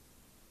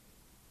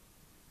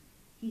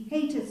 He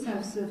hated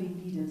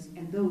self-serving leaders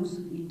and those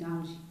who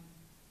indulge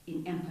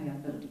in empire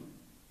building.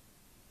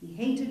 He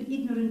hated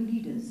ignorant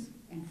leaders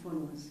and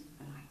followers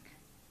alike.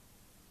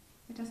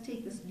 Let us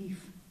take this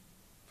leaf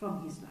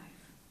from his life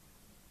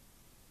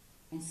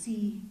and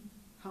see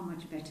how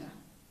much better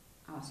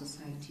our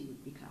society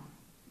would become.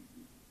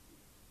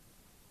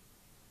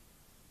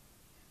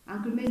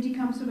 Uncle Mendi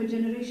comes from a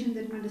generation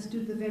that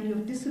understood the value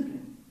of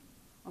discipline,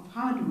 of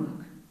hard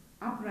work,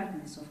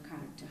 uprightness of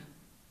character.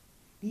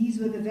 These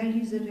were the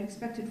values that were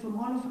expected from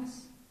all of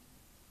us,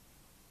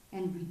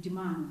 and we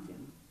demand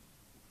them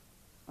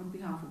on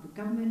behalf of the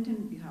government and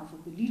on behalf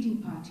of the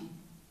leading party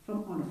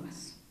from all of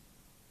us.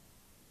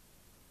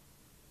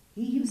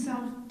 He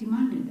himself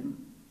demanded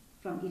them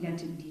from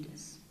elected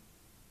leaders.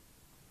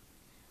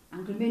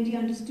 Uncle Mendi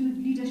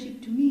understood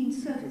leadership to mean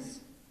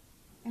service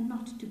and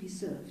not to be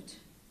served.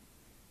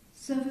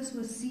 Service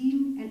was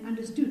seen and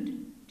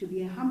understood to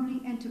be a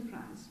humbling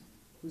enterprise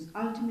whose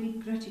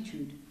ultimate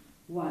gratitude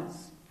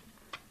was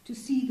to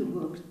see the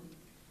work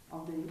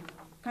of the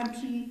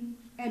country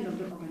and of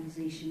the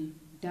organization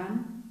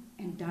done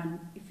and done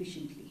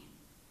efficiently.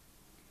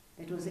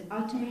 That was the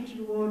ultimate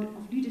reward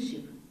of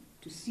leadership,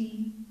 to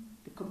see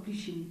the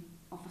completion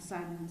of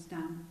assignments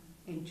done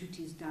and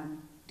duties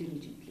done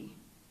diligently.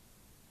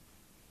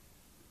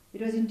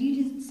 It was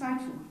indeed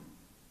insightful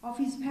of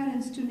his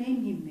parents to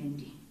name him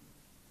Mendi,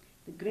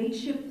 the great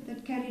ship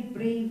that carried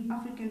brave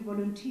African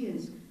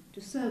volunteers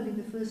to serve in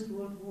the First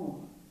World War,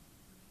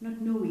 not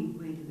knowing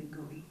where they were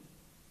going,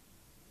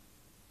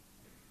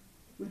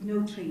 with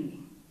no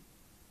training,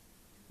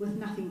 with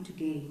nothing to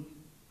gain.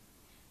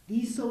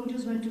 These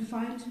soldiers went to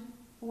fight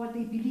for what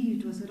they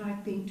believed was the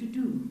right thing to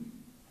do.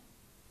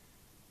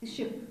 The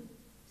ship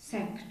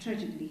sank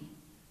tragically,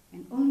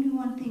 and only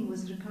one thing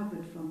was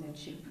recovered from that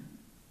ship.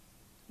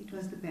 It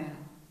was the bell.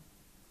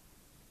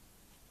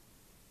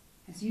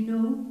 As you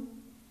know,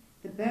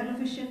 the bell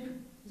of a ship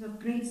is of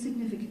great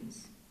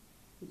significance.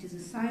 It is a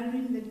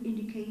siren that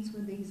indicates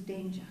when there is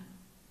danger.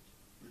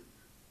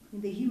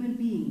 In the human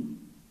being,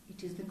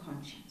 it is the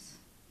conscience.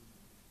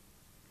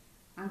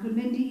 Uncle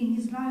Mendi in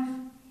his life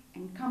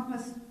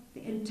encompassed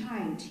the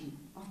entirety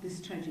of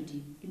this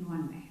tragedy in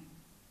one man.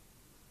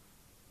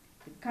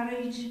 The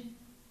courage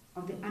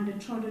of the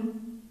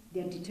undertrodden,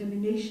 their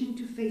determination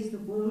to face the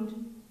world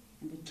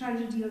and the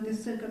tragedy of their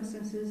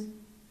circumstances,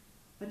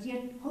 but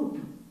yet hope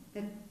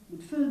that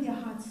would fill their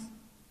hearts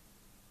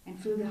and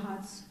fill the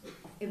hearts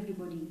of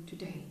everybody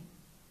today.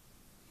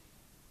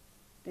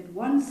 That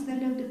once there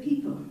lived a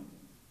people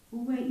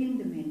who were in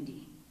the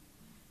Mendi,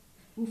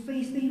 who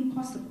faced the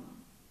impossible,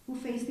 who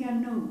faced the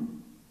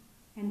unknown,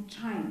 and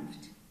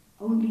triumphed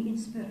only in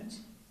spirit,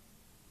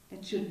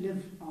 that should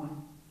live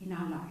on in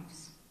our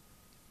lives.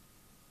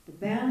 The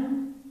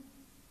bell,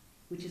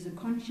 which is the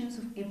conscience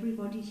of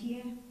everybody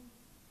here,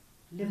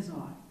 lives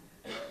on.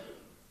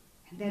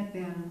 And that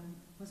bell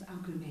was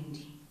Uncle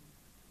Mendi.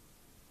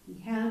 He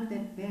held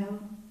that bell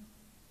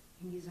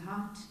in his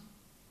heart,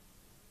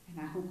 and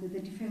I hope that the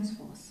Defense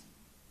Force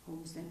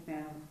holds that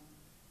bell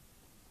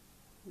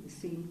with the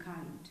same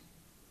kind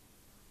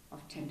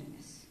of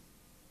tenderness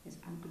as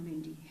Uncle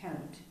Mendi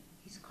held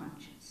his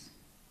conscience.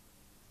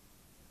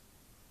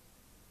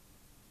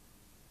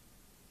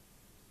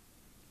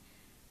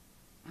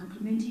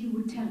 Uncle Mendi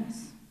would tell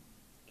us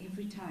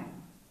every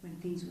time when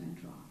things went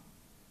wrong.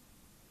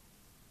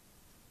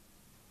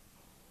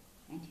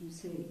 And he would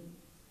say,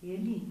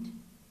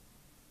 "Lind,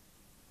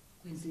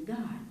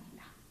 kwenzekani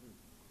la?"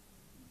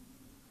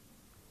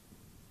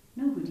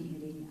 Nobody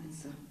had any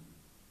answer.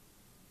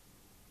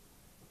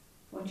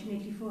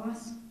 Fortunately for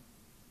us,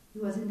 he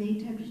was in the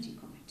Integrity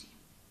Committee.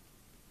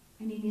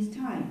 And in his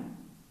time,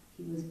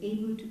 he was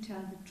able to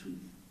tell the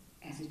truth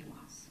as it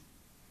was.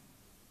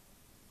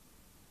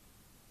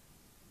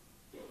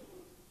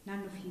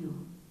 None of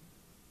you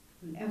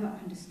will ever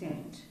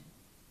understand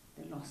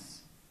the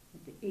loss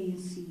that the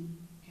ANC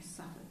has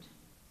suffered,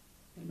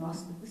 the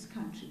loss that this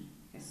country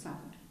has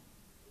suffered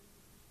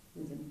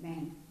with a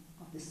man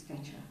of this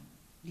stature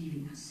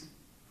leaving us.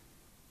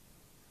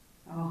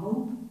 Our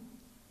hope,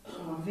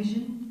 our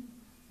vision,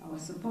 our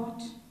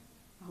support,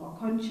 our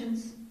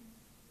conscience,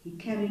 he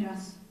carried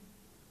us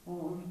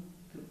all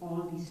through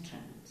all these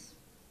travels.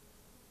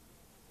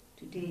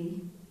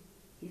 Today,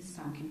 he is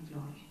sunk in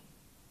glory.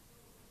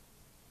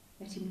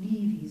 Let him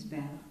leave his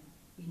bell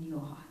in your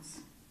hearts.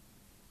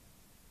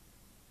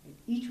 Let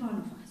each one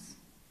of us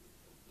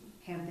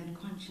have that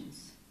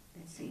conscience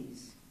that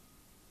says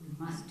we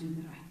must do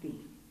the right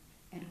thing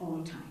at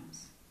all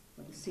times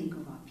for the sake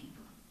of our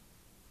people,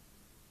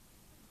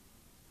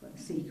 for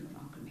the sake of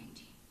Uncle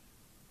Mendi.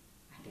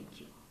 I thank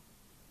you.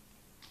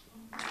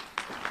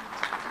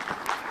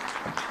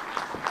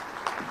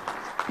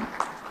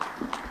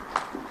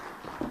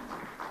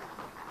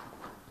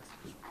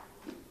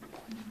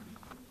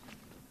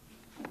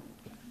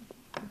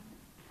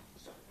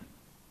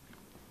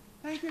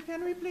 Thank you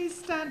can we please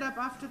stand up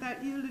after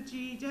that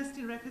eulogy, just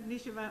in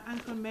recognition of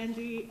Uncle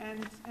Mendi,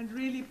 and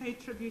really pay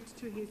tribute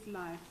to his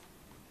life.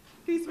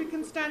 Please, we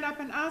can stand up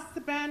and ask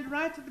the band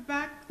right at the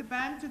back, the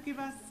band, to give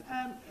us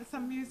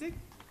some music.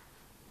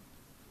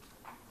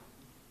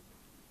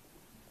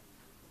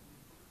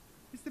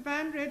 Is the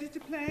band ready to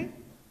play?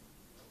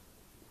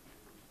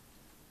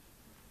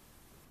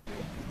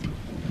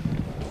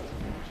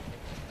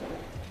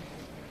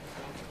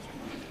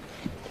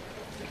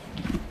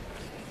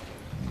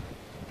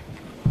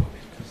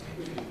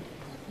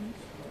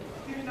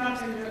 If not,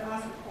 then we'll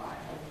ask the choir.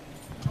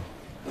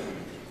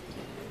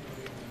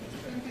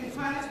 Okay,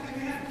 choir, can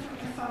we have a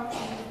song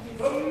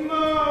from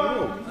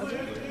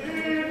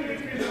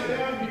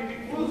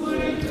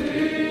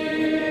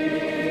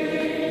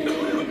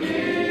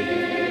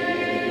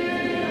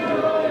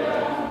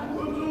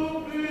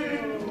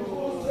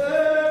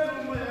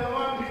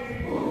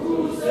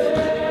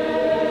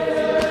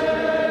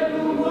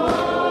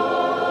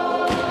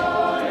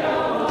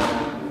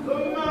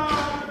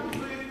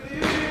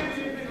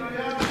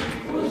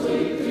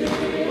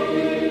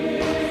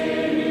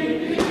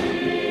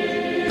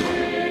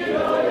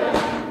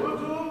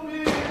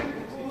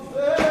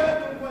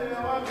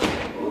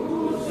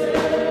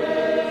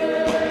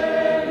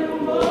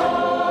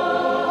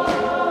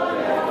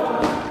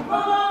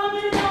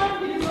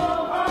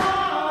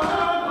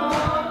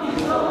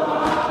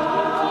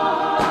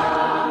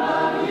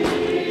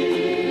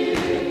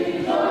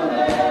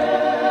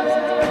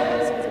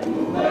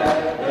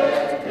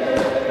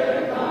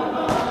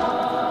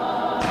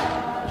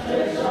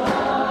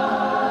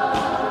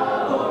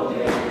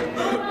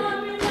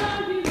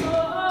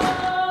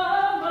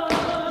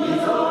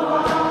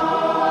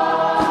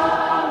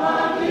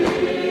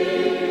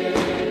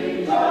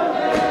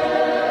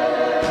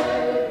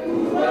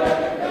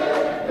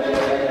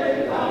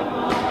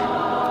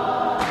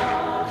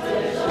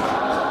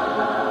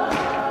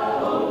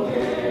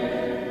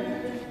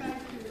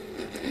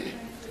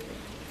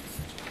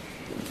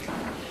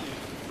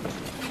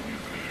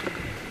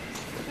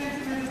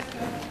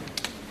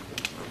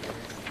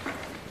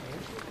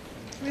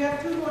We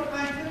have two more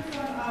items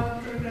on our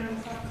program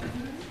this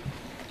afternoon.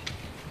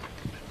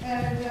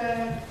 And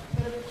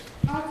the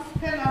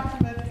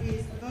penultimate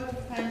is a vote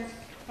of thanks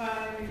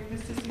by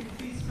Mr.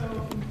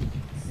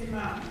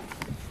 Msimang.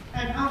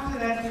 And after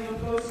that, we will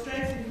go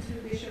straight into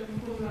Bishop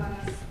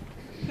Mpumalana's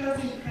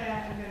closing prayer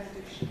and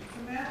benediction. So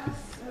may I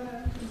ask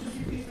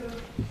Mr.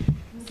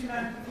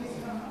 Msimang to please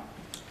come up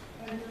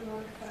and do the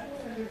vote of thanks,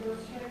 and we'll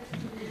go straight to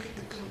Bishop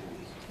Mpumalana.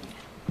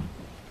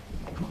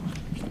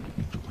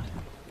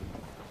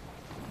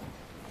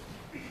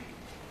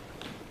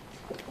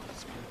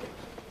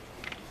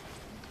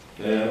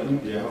 On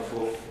behalf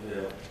of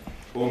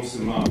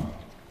Msimang,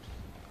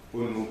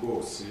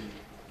 uNonkosi,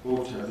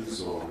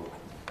 uThabizolo,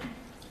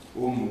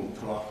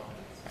 uMuthwa,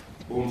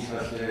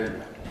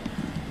 uMhlahlela,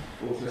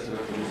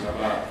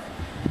 uMhlahlela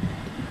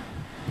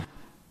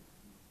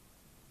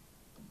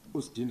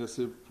usidinda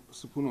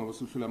siphuma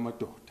ngosihlula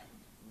amadoda.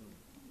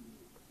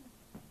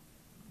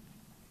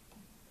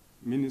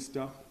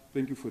 Minister,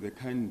 thank you for the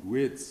kind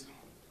words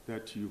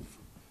that you've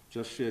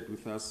just shared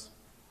with us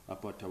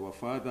about our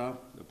father,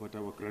 about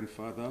our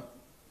grandfather.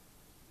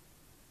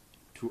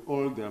 To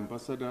all the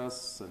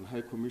ambassadors and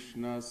high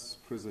commissioners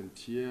present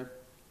here,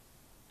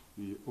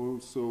 we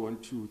also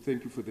want to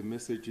thank you for the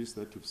messages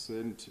that you've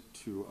sent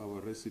to our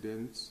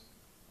residents.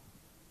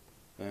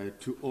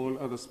 To all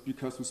other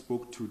speakers who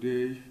spoke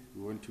today,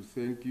 we want to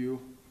thank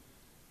you.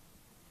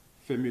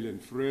 Family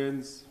and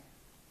friends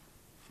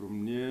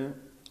from near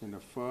and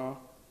afar,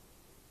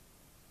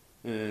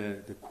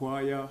 the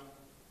choir,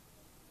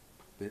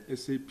 the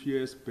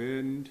SABC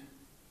band,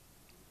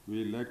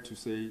 we'd like to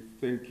say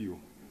thank you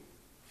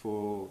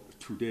for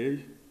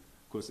today,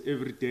 because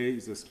every day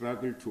is a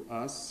struggle to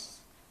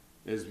us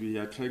as we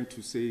are trying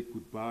to say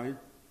goodbye.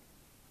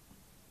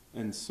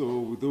 And so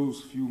with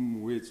those few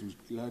words, we'd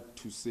like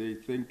to say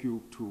thank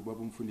you to Baba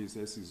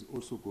Mfundisi, as he's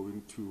also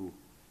going to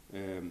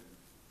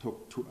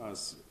talk to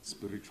us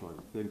spiritually.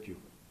 Thank you.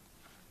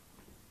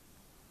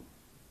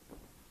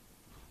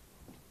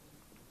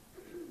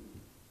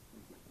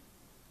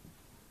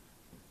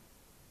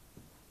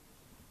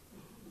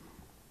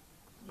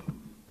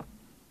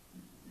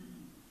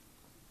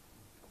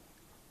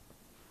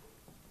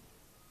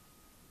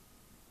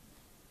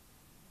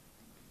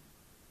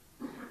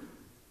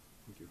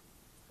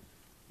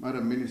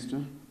 Madam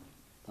Minister,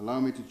 allow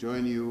me to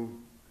join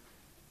you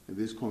in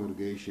this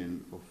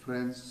congregation of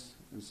friends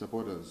and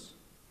supporters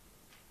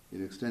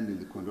in extending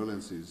the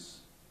condolences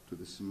to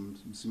the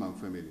Msimang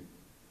family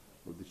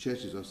of the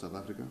churches of South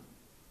Africa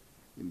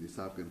in the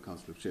South African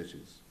Council of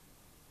Churches.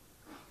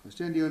 I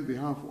stand here on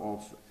behalf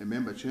of a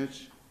member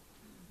church,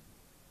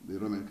 the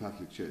Roman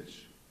Catholic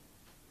Church,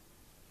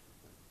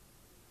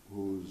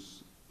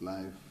 whose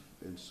life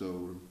and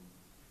soul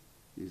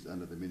is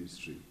under the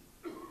ministry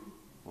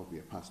of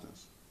their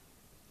pastors.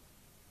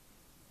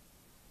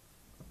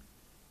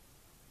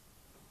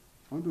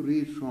 I want to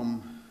read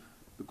from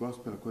the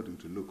Gospel according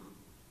to Luke,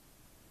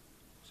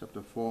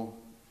 chapter 4,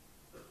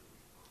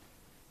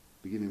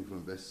 beginning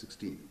from verse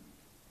 16.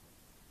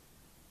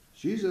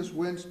 Jesus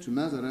went to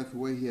Nazareth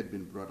where he had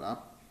been brought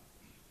up,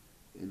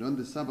 and on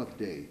the Sabbath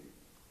day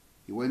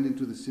he went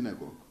into the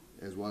synagogue,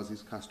 as was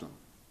his custom.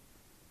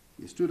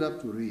 He stood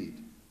up to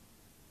read,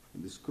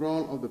 and the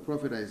scroll of the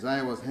prophet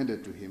Isaiah was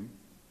handed to him.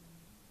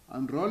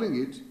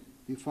 Unrolling it,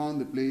 he found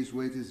the place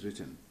where it is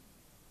written,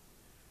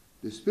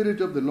 "The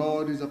Spirit of the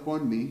Lord is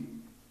upon me,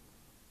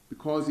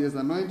 because he has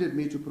anointed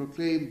me to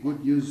proclaim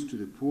good news to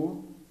the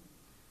poor.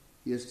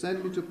 He has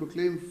sent me to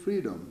proclaim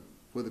freedom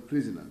for the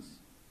prisoners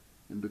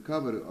and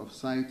recovery of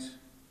sight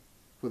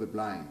for the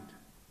blind,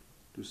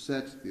 to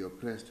set the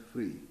oppressed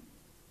free,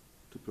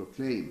 to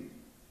proclaim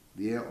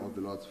the year of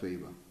the Lord's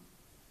favor."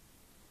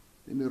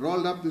 Then he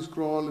rolled up the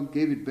scroll and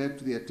gave it back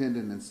to the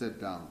attendant and sat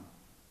down.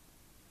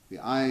 The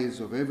eyes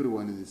of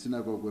everyone in the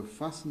synagogue were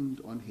fastened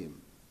on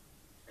him.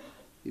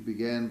 He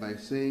began by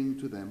saying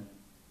to them,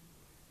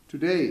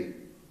 "Today,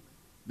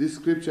 this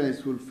scripture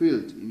is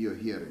fulfilled in your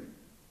hearing."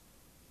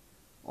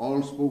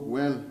 All spoke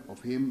well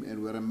of him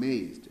and were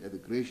amazed at the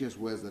gracious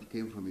words that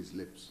came from his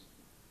lips.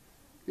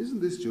 "Isn't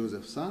this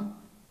Joseph's son?"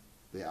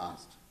 they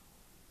asked.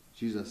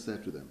 Jesus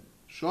said to them,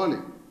 "Surely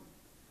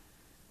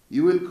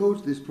you will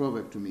quote this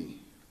proverb to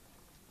me,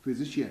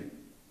 'Physician,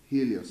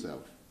 heal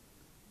yourself,'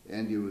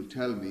 and you will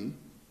tell me,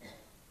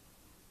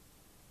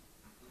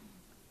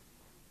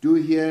 'Do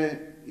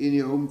here in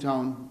your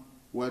hometown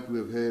what we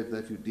have heard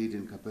that you did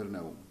in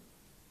Capernaum.'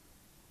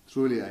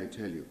 Truly I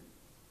tell you,"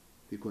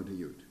 he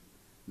continued,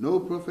 "no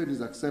prophet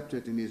is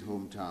accepted in his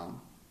hometown.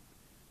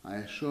 I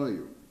assure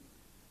you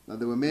that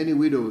there were many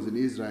widows in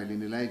Israel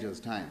in Elijah's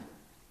time,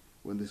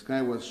 when the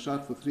sky was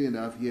shut for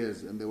 3.5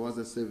 years and there was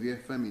a severe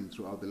famine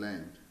throughout the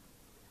land.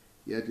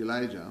 Yet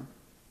Elijah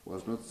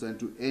was not sent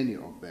to any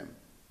of them,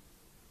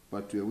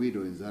 but to a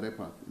widow in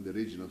Zarephath in the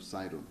region of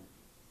Sidon.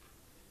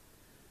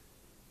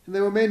 And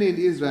there were many in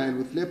Israel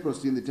with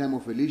leprosy in the time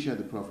of Elisha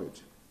the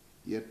prophet,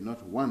 yet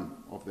not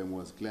one of them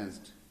was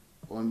cleansed,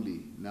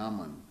 only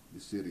Naaman the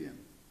Syrian."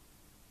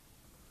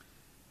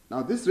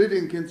 Now this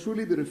reading can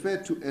truly be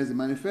referred to as a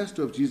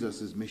manifesto of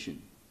Jesus'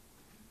 mission: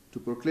 to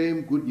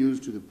proclaim good news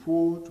to the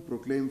poor, to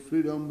proclaim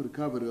freedom,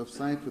 recovery of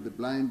sight for the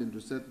blind, and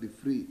to set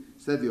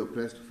the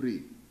oppressed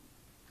free.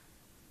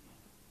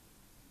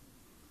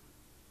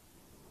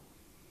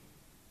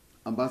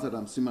 Ambassador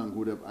Msimang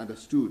would have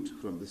understood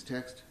from this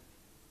text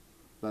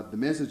that the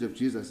message of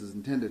Jesus is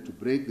intended to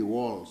break the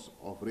walls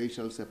of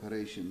racial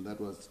separation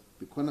that was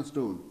the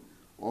cornerstone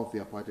of the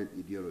apartheid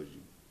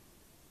ideology.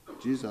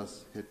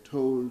 Jesus had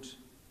told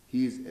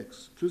his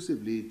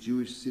exclusively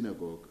Jewish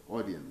synagogue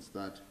audience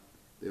that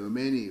there were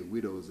many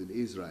widows in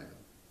Israel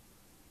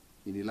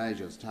in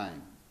Elijah's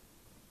time,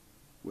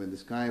 when the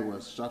sky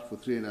was shut for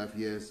 3.5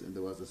 years and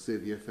there was a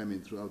severe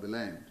famine throughout the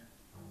land.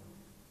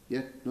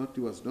 Yet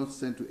he was not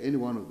sent to any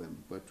one of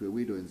them, but to a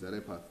widow in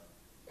Zarephath,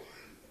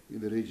 in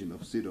the region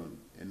of Sidon,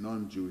 a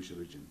non-Jewish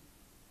region.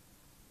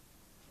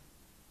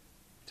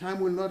 Time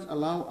will not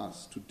allow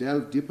us to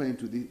delve deeper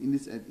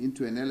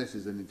into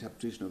analysis and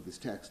interpretation of this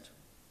text.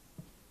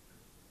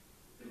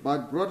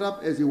 But brought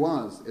up as he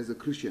was as a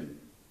Christian,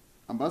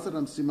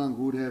 Ambassador Msimang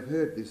would have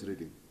heard this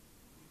reading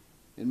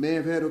and may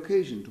have had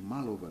occasion to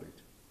mull over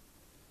it.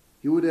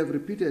 He would have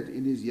repeated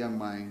in his young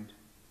mind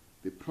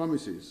the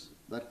promises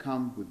that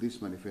come with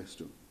this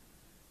manifesto: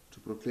 to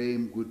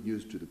proclaim good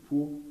news to the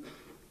poor,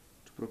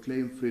 to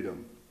proclaim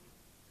freedom,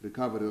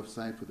 recovery of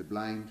sight for the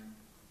blind,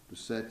 to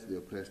set the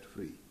oppressed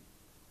free.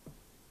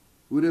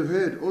 We would have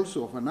heard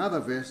also of another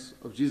verse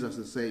of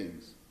Jesus'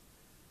 sayings: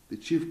 the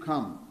thief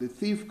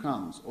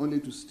comes only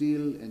to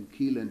steal and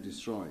kill and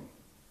destroy.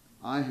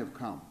 I have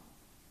come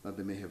that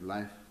they may have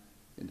life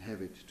and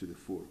have it to the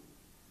full.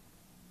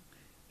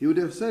 He would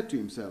have said to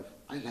himself,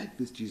 "I like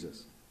this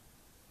Jesus.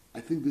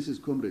 I think this is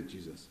Comrade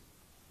Jesus."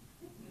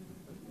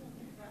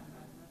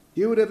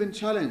 He would have been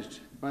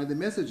challenged by the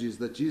messages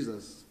that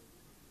Jesus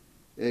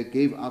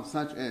gave up,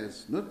 such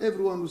as, "Not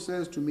everyone who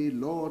says to me,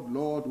 'Lord,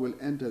 Lord,' will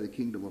enter the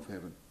kingdom of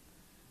heaven,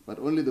 but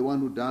only the one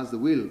who does the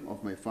will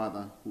of my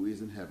Father who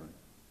is in heaven.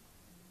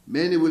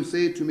 Many will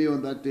say to me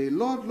on that day,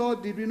 'Lord,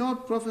 Lord, did we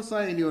not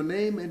prophesy in your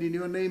name, and in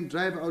your name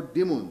drive out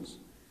demons,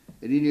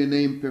 and in your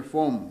name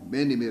perform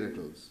many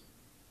miracles?'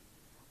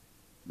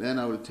 Then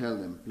I will tell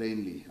them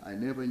plainly, 'I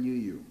never knew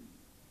you.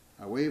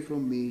 Away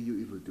from me, you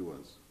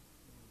evildoers.'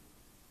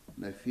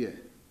 And I fear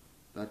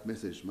that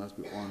message must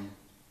be on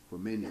for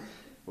many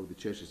of the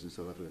churches in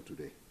South Africa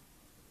today.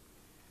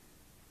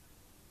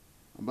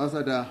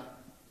 Ambassador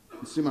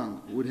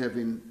Msimang would have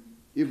been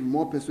even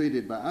more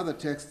persuaded by other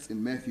texts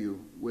in Matthew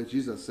where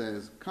Jesus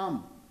says,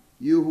 'Come,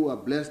 you who are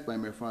blessed by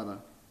my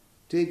Father,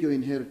 take your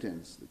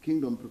inheritance, the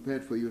kingdom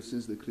prepared for you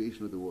since the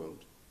creation of the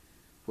world.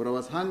 For I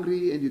was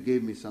hungry, and you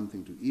gave me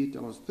something to eat.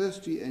 I was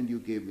thirsty, and you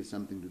gave me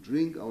something to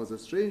drink. I was a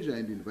stranger,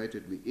 and you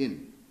invited me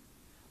in.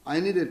 I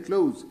needed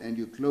clothes, and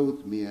you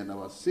clothed me, and I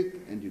was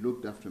sick, and you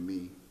looked after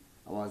me.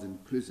 I was in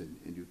prison,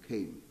 and you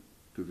came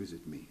to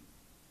visit me.'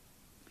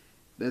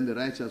 Then the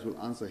righteous will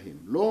answer him,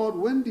 'Lord,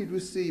 when did we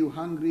see you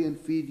hungry and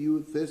feed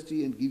you,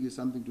 thirsty and give you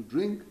something to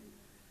drink?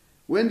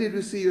 When did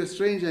we see you a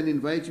stranger and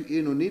invite you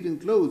in, or needing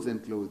clothes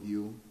and clothe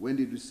you? When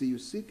did we see you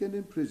sick and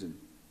in prison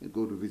and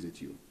go to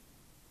visit you?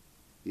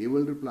 He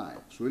will reply,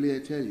 truly I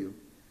tell you,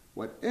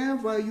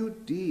 whatever you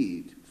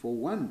did for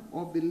one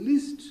of the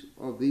least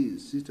of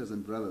these sisters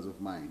and brothers of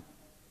mine,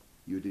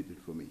 you did it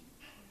for me.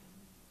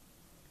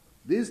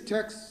 This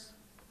text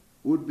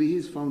would be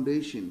his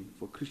foundation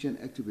for Christian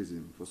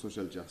activism for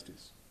social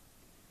justice.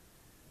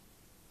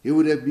 He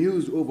would have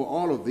mused over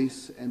all of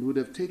this and would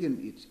have taken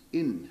it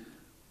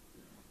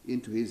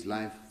into his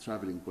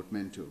life-traveling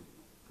portmanteau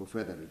for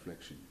further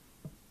reflection.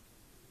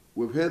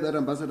 We've heard that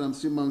Ambassador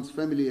Msimang's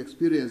family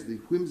experienced the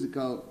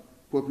whimsical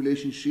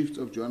population shifts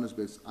of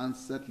Johannesburg's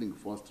unsettling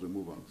forced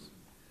removals,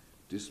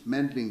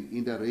 dismantling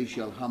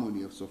interracial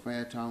harmony of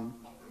Sophia Town.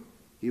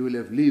 He will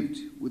have lived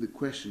with the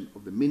question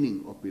of the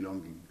meaning of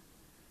belonging,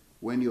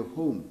 when your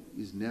home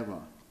is never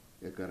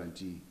a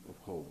guarantee of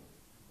home.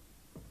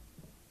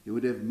 He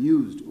would have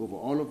mused over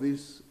all of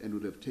this and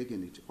would have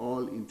taken it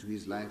all into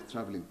his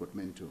life-traveling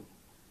portmanteau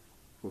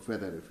for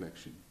further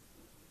reflection.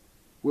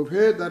 We've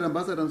heard that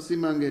Ambassador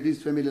Msimang had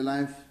his family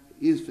life,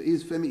 his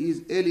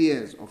early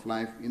years of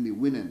life in the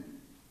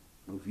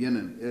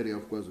Vienna area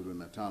of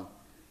KwaZulu-Natal.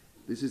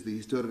 This is the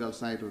historical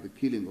site of the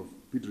killing of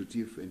Piet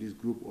Retief and his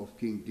group of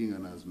King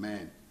Dingan's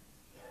men,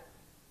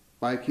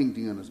 by King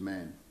Dingan's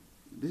men.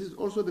 This is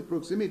also the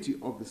proximity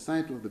of the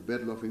site of the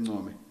Battle of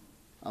Ingome,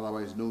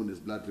 otherwise known as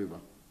Blood River.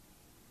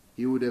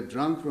 He would have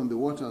drunk from the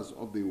waters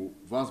of the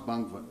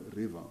Vasbank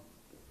River,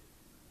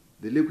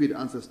 the liquid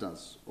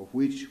ancestors of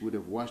which would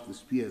have washed the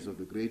spears of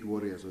the great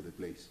warriors of the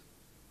place.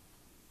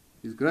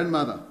 His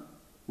grandmother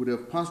would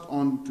have passed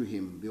on to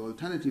him the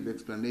alternative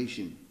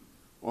explanation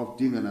of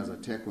Dingana's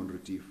attack on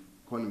Retief,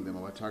 calling them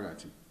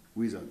Awatagati,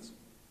 wizards.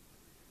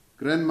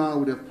 Grandma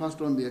would have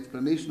passed on the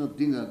explanation of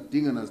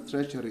Dingana's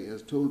treachery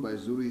as told by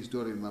Zulu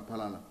historian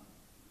Mapalala,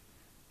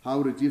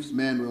 how Retief's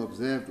men were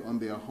observed on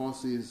their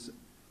horses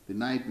the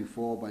night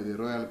before by the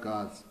royal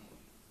guards,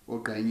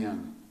 or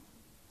Kainyanga,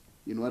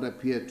 in what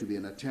appeared to be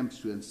an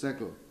attempt to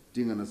encircle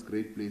Dingana's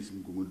great place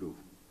in Gumundovu.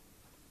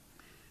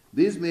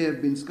 These may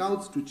have been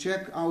scouts to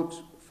check out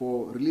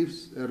for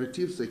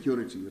Retief's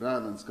security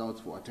rather than scouts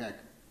for attack,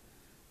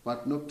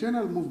 but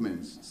nocturnal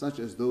movements such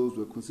as those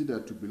were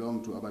considered to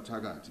belong to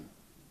Abatagati,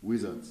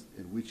 wizards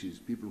and witches,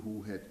 people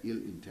who had ill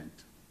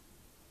intent.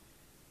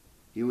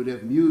 He would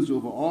have mused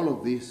over all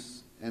of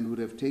this and would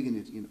have taken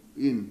it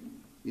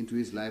into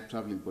his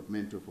life-traveling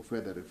portmanteau for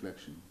further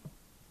reflection.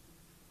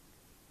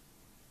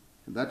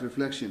 And that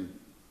reflection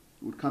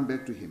would come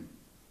back to him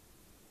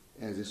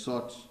as he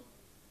sought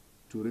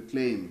to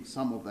reclaim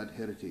some of that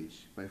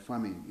heritage by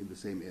farming in the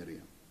same area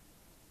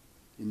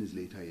in his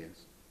later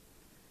years.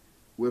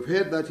 We've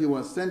heard that he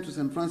was sent to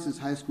St. Francis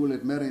High School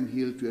at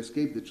Mariannhill to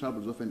escape the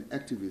troubles of an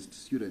activist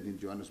student in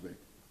Johannesburg.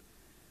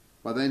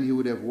 But then he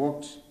would have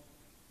walked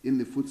in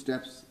the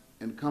footsteps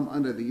and come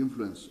under the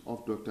influence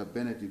of Dr.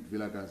 Benedict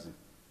Vilakazi,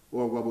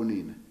 or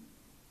Wabonina,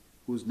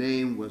 whose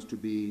name was to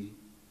be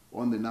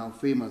on the now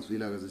famous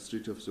Vilakazi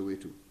Street of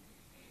Soweto,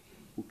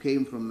 who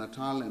came from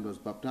Natal and was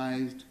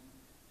baptized,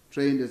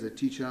 trained as a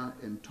teacher,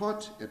 and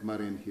taught at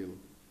Mariannhill.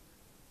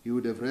 He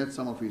would have read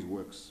some of his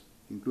works,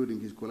 including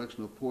his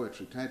collection of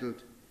poetry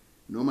titled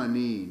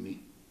Nomanini.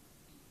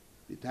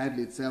 The title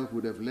itself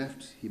would have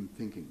left him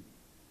thinking,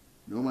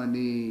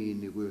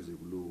 Nomanini kweze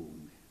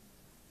kulunge,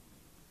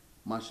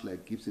 much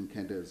like Gibson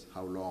Kenter's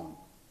How Long.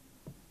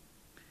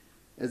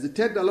 As he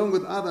tagged along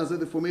with others at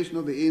the formation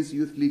of the ANC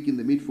Youth League in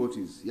the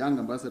mid-40s, young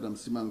Ambassador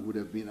Msimang would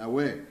have been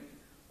aware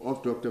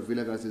of Dr.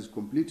 Vilakazi's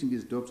completing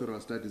his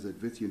doctoral studies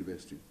at Wits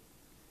University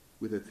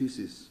with a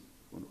thesis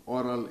on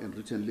oral and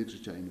written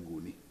literature in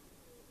Nguni,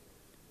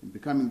 and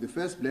becoming the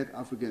first black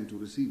African to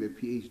receive a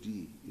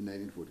PhD in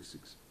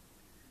 1946.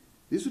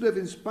 This would have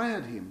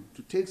inspired him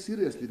to take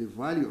seriously the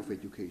value of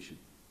education,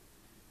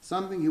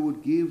 something he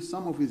would give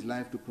some of his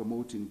life to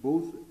promoting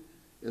both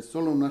at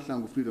Solomon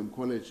Mahlangu Freedom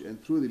College and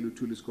through the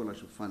Luthuli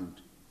Scholarship Fund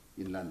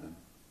in London.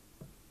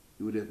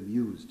 He would have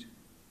mused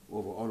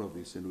over all of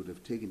this and would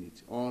have taken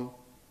it all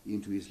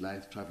into his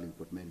life-traveling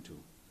portmanteau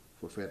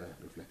for further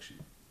reflection.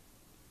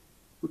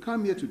 We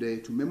come here today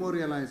to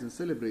memorialize and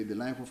celebrate the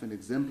life of an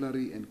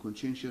exemplary and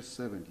conscientious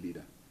servant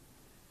leader,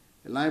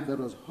 a life that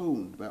was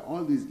honed by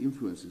all these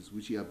influences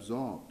which he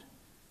absorbed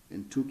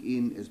and took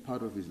in as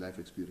part of his life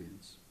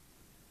experience,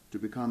 to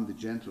become the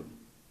gentle,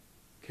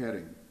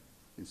 caring,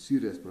 and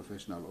serious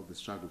professional of the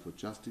struggle for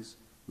justice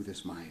with a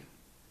smile,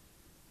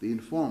 the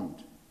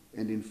informed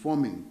and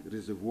informing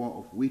reservoir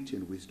of wit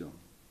and wisdom,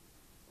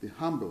 the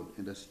humble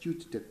and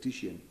astute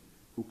tactician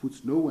who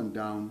puts no one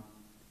down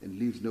and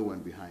leaves no one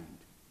behind,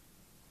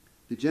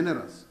 the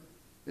generous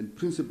and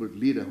principled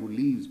leader who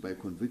lives by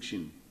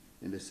conviction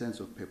and a sense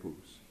of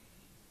purpose,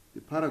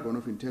 the paragon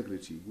of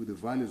integrity with the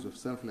values of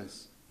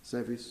selfless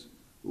service,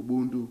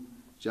 ubuntu,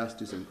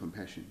 justice, and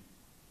compassion.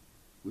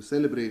 We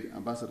celebrate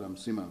Ambassador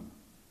Msimang,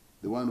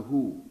 the one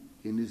who,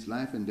 in his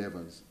life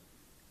endeavors,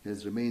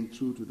 has remained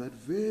true to that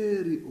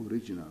very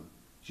original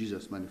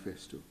Jesus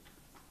Manifesto,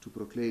 to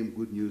proclaim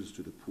good news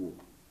to the poor,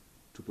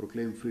 to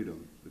proclaim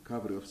freedom,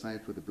 recovery of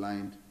sight for the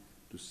blind,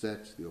 to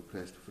set the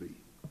oppressed free.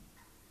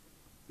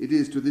 It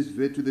is to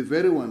the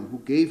very one who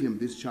gave him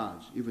this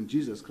charge, even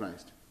Jesus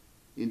Christ,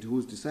 into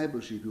whose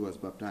discipleship he was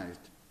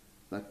baptized,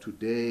 that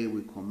today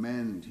we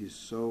commend his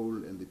soul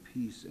and the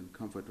peace and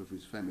comfort of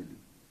his family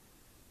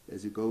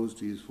as he goes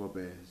to his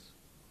forebears,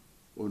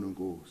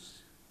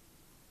 ononkosi,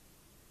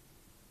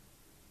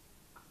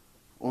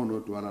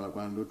 onodwala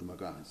labantu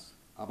odumakazi,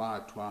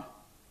 abathwa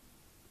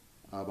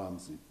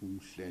abamzipho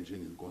umhle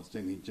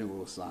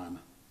njengosana,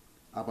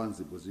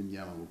 abanzipho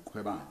zimnyama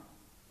ngokuqhwebana,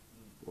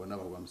 bona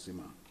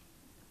bakwaMsimang.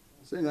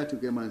 Sengathi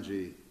ke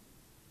manje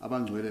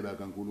abangcwele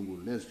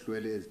bakaNkulunkulu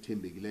nezihlwele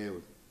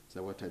ezithembekileyo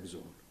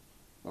zakwaThabizolo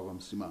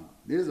bakwaMsimang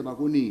lezi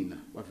bakunina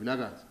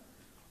bavilakazi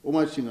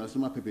omatshinga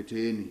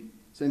semaphepheteni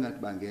sengathi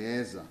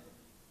bangeza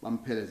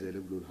bamphelezele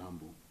kulolu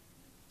hambo.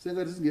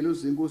 Sengathi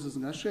singelosi inkosi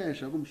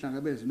singashesha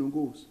kumhlangabeze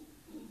nonkosi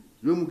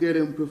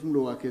zimemukele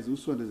umphefumulo wakhe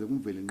ziwusondeze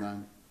kumveli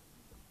nqangi.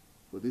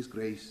 For this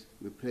grace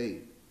we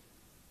pray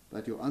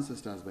that your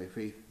ancestors by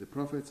faith, the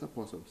prophets,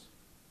 apostles,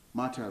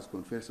 martyrs,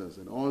 confessors,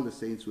 and all the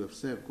saints who have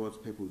served God's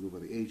purpose over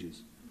the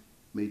ages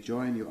may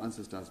join your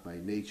ancestors by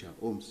nature,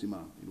 O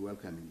Msimang, in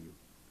welcoming you.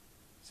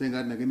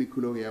 Sengathi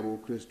nakemikhulo yabo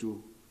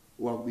uKristu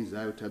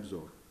owakubizayo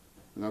uThabizolo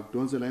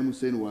ngakudonsela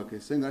emuseni wakhe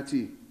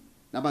sengathi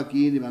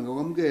nabakini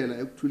bangakwamukela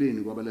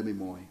ekuthuleni kwabalami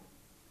moya.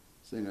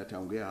 Sengathi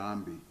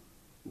awungehambi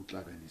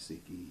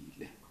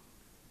uxakanisekile,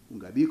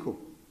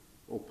 ungabikho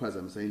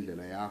okuphazamisa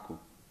indlela yakho.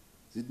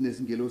 Zithi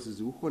nezingelosi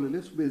ziuholele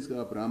esifubeni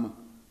sika-Abrahama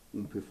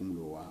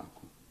umphefumulo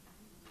wakho.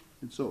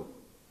 And so,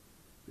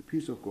 the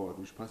peace of God,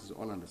 which passes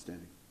all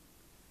understanding,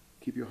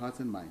 keep your hearts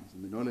and minds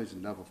in the knowledge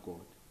and love of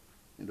God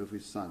and of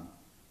his Son,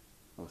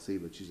 our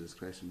Savior Jesus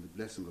Christ, and the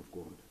blessing of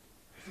God,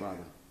 the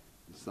Father,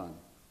 the Son,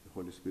 the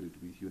Holy Spirit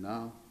be with you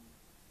now,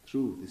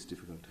 through this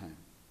difficult time,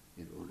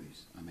 and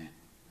always. Amen.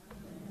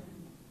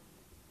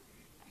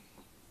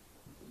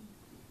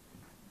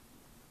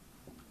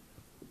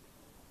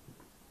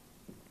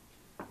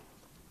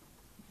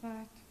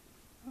 Right.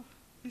 Oh,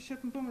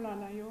 Bishop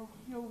Mpumlana,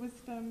 your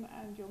wisdom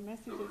and your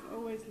messages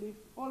always leave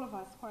all of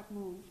us quite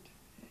moved.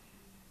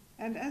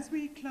 And as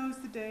we close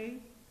the day,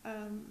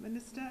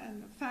 Minister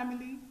and the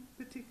family,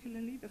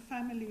 particularly the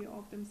family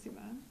of the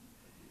Msimang,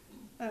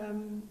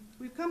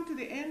 we've come to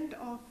the end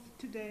of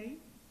today,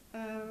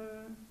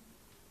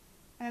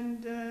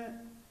 and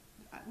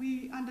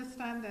we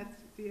understand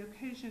that the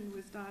occasion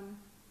was done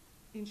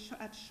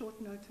at short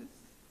notice.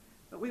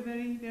 But we're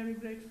very, very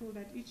grateful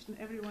that each and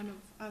every one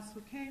of us who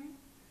came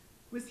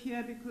was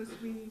here because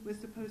we were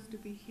supposed to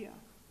be here.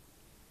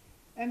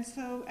 And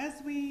so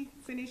as we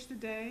finish the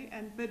day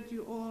and bid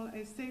you all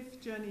a safe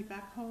journey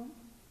back home,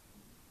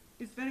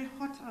 it's very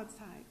hot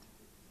outside.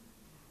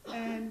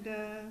 And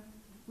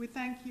we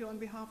thank you on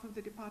behalf of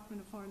the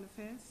Department of Foreign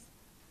Affairs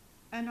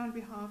and on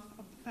behalf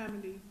of the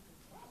family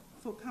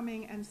for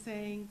coming and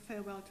saying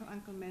farewell to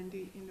Uncle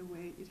Mendi in the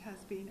way it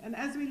has been. And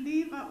as we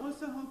leave, I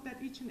also hope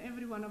that each and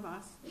every one of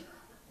us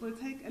will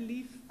take a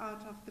leaf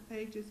out of the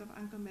pages of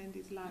Uncle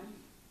Mendi's life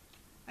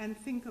and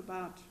think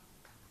about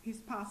his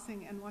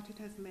passing and what it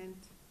has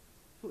meant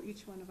for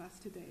each one of us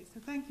today. So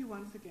thank you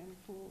once again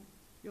for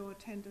your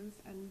attendance,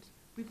 and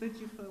we bid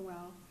you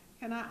farewell.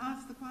 Can I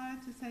ask the choir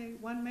to say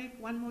make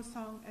one more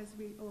song as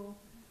we all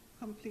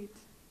complete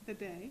the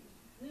day?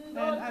 And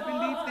I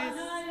believe there's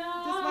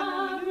just 1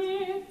 more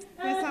minute.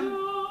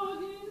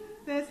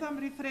 There's some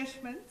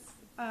refreshments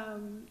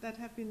that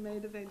have been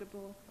made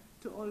available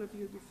to all of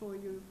you before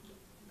you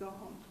go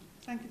home.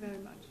 Thank you very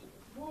much.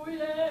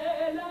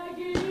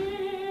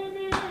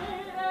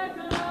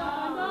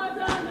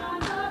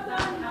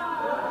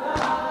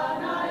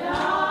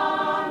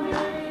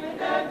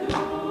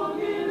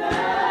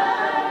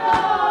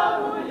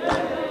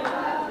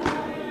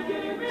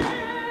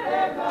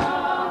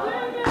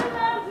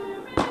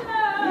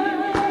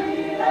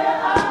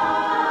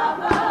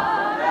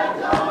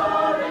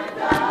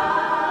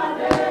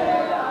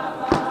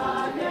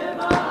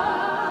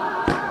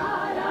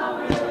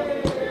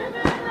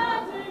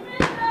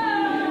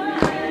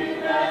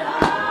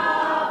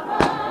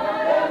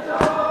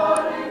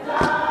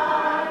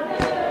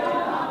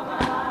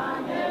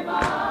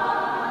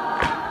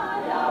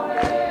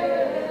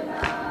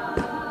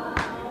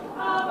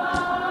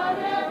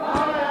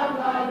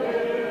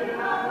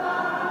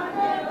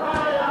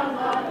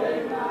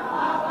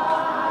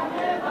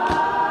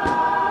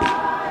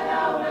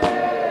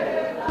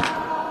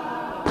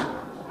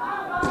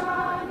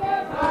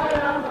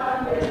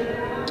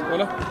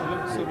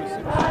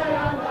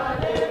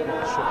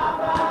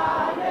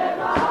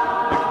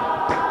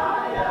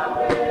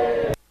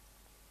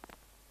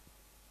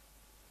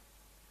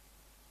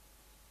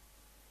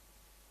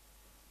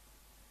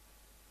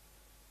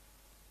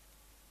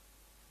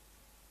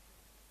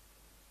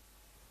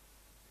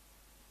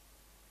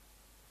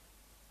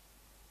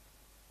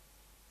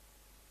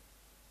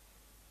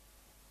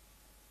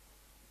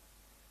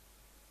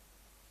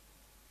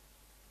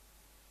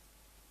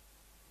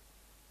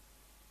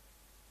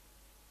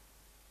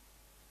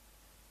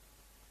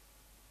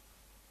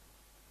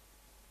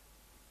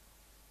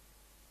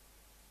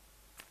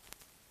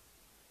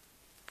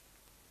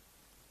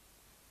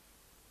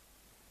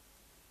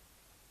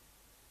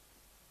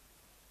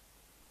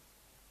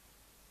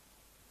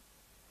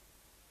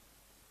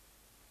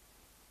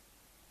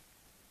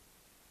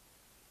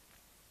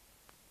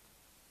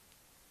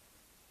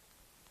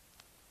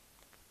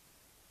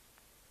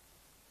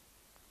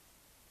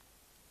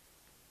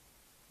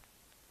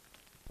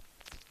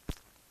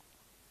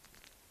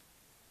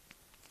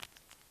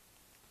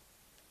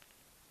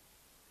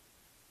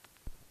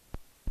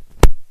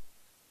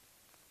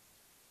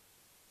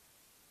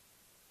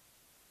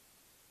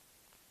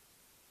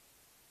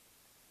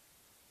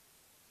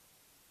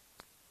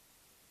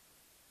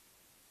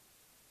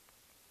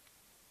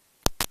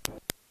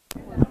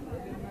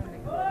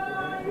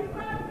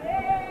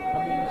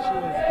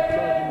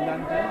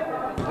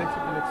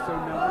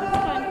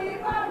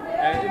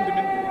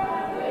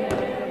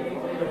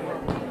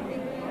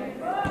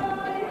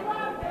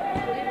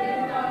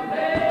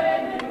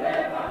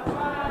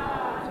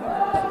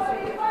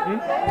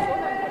 Hmm?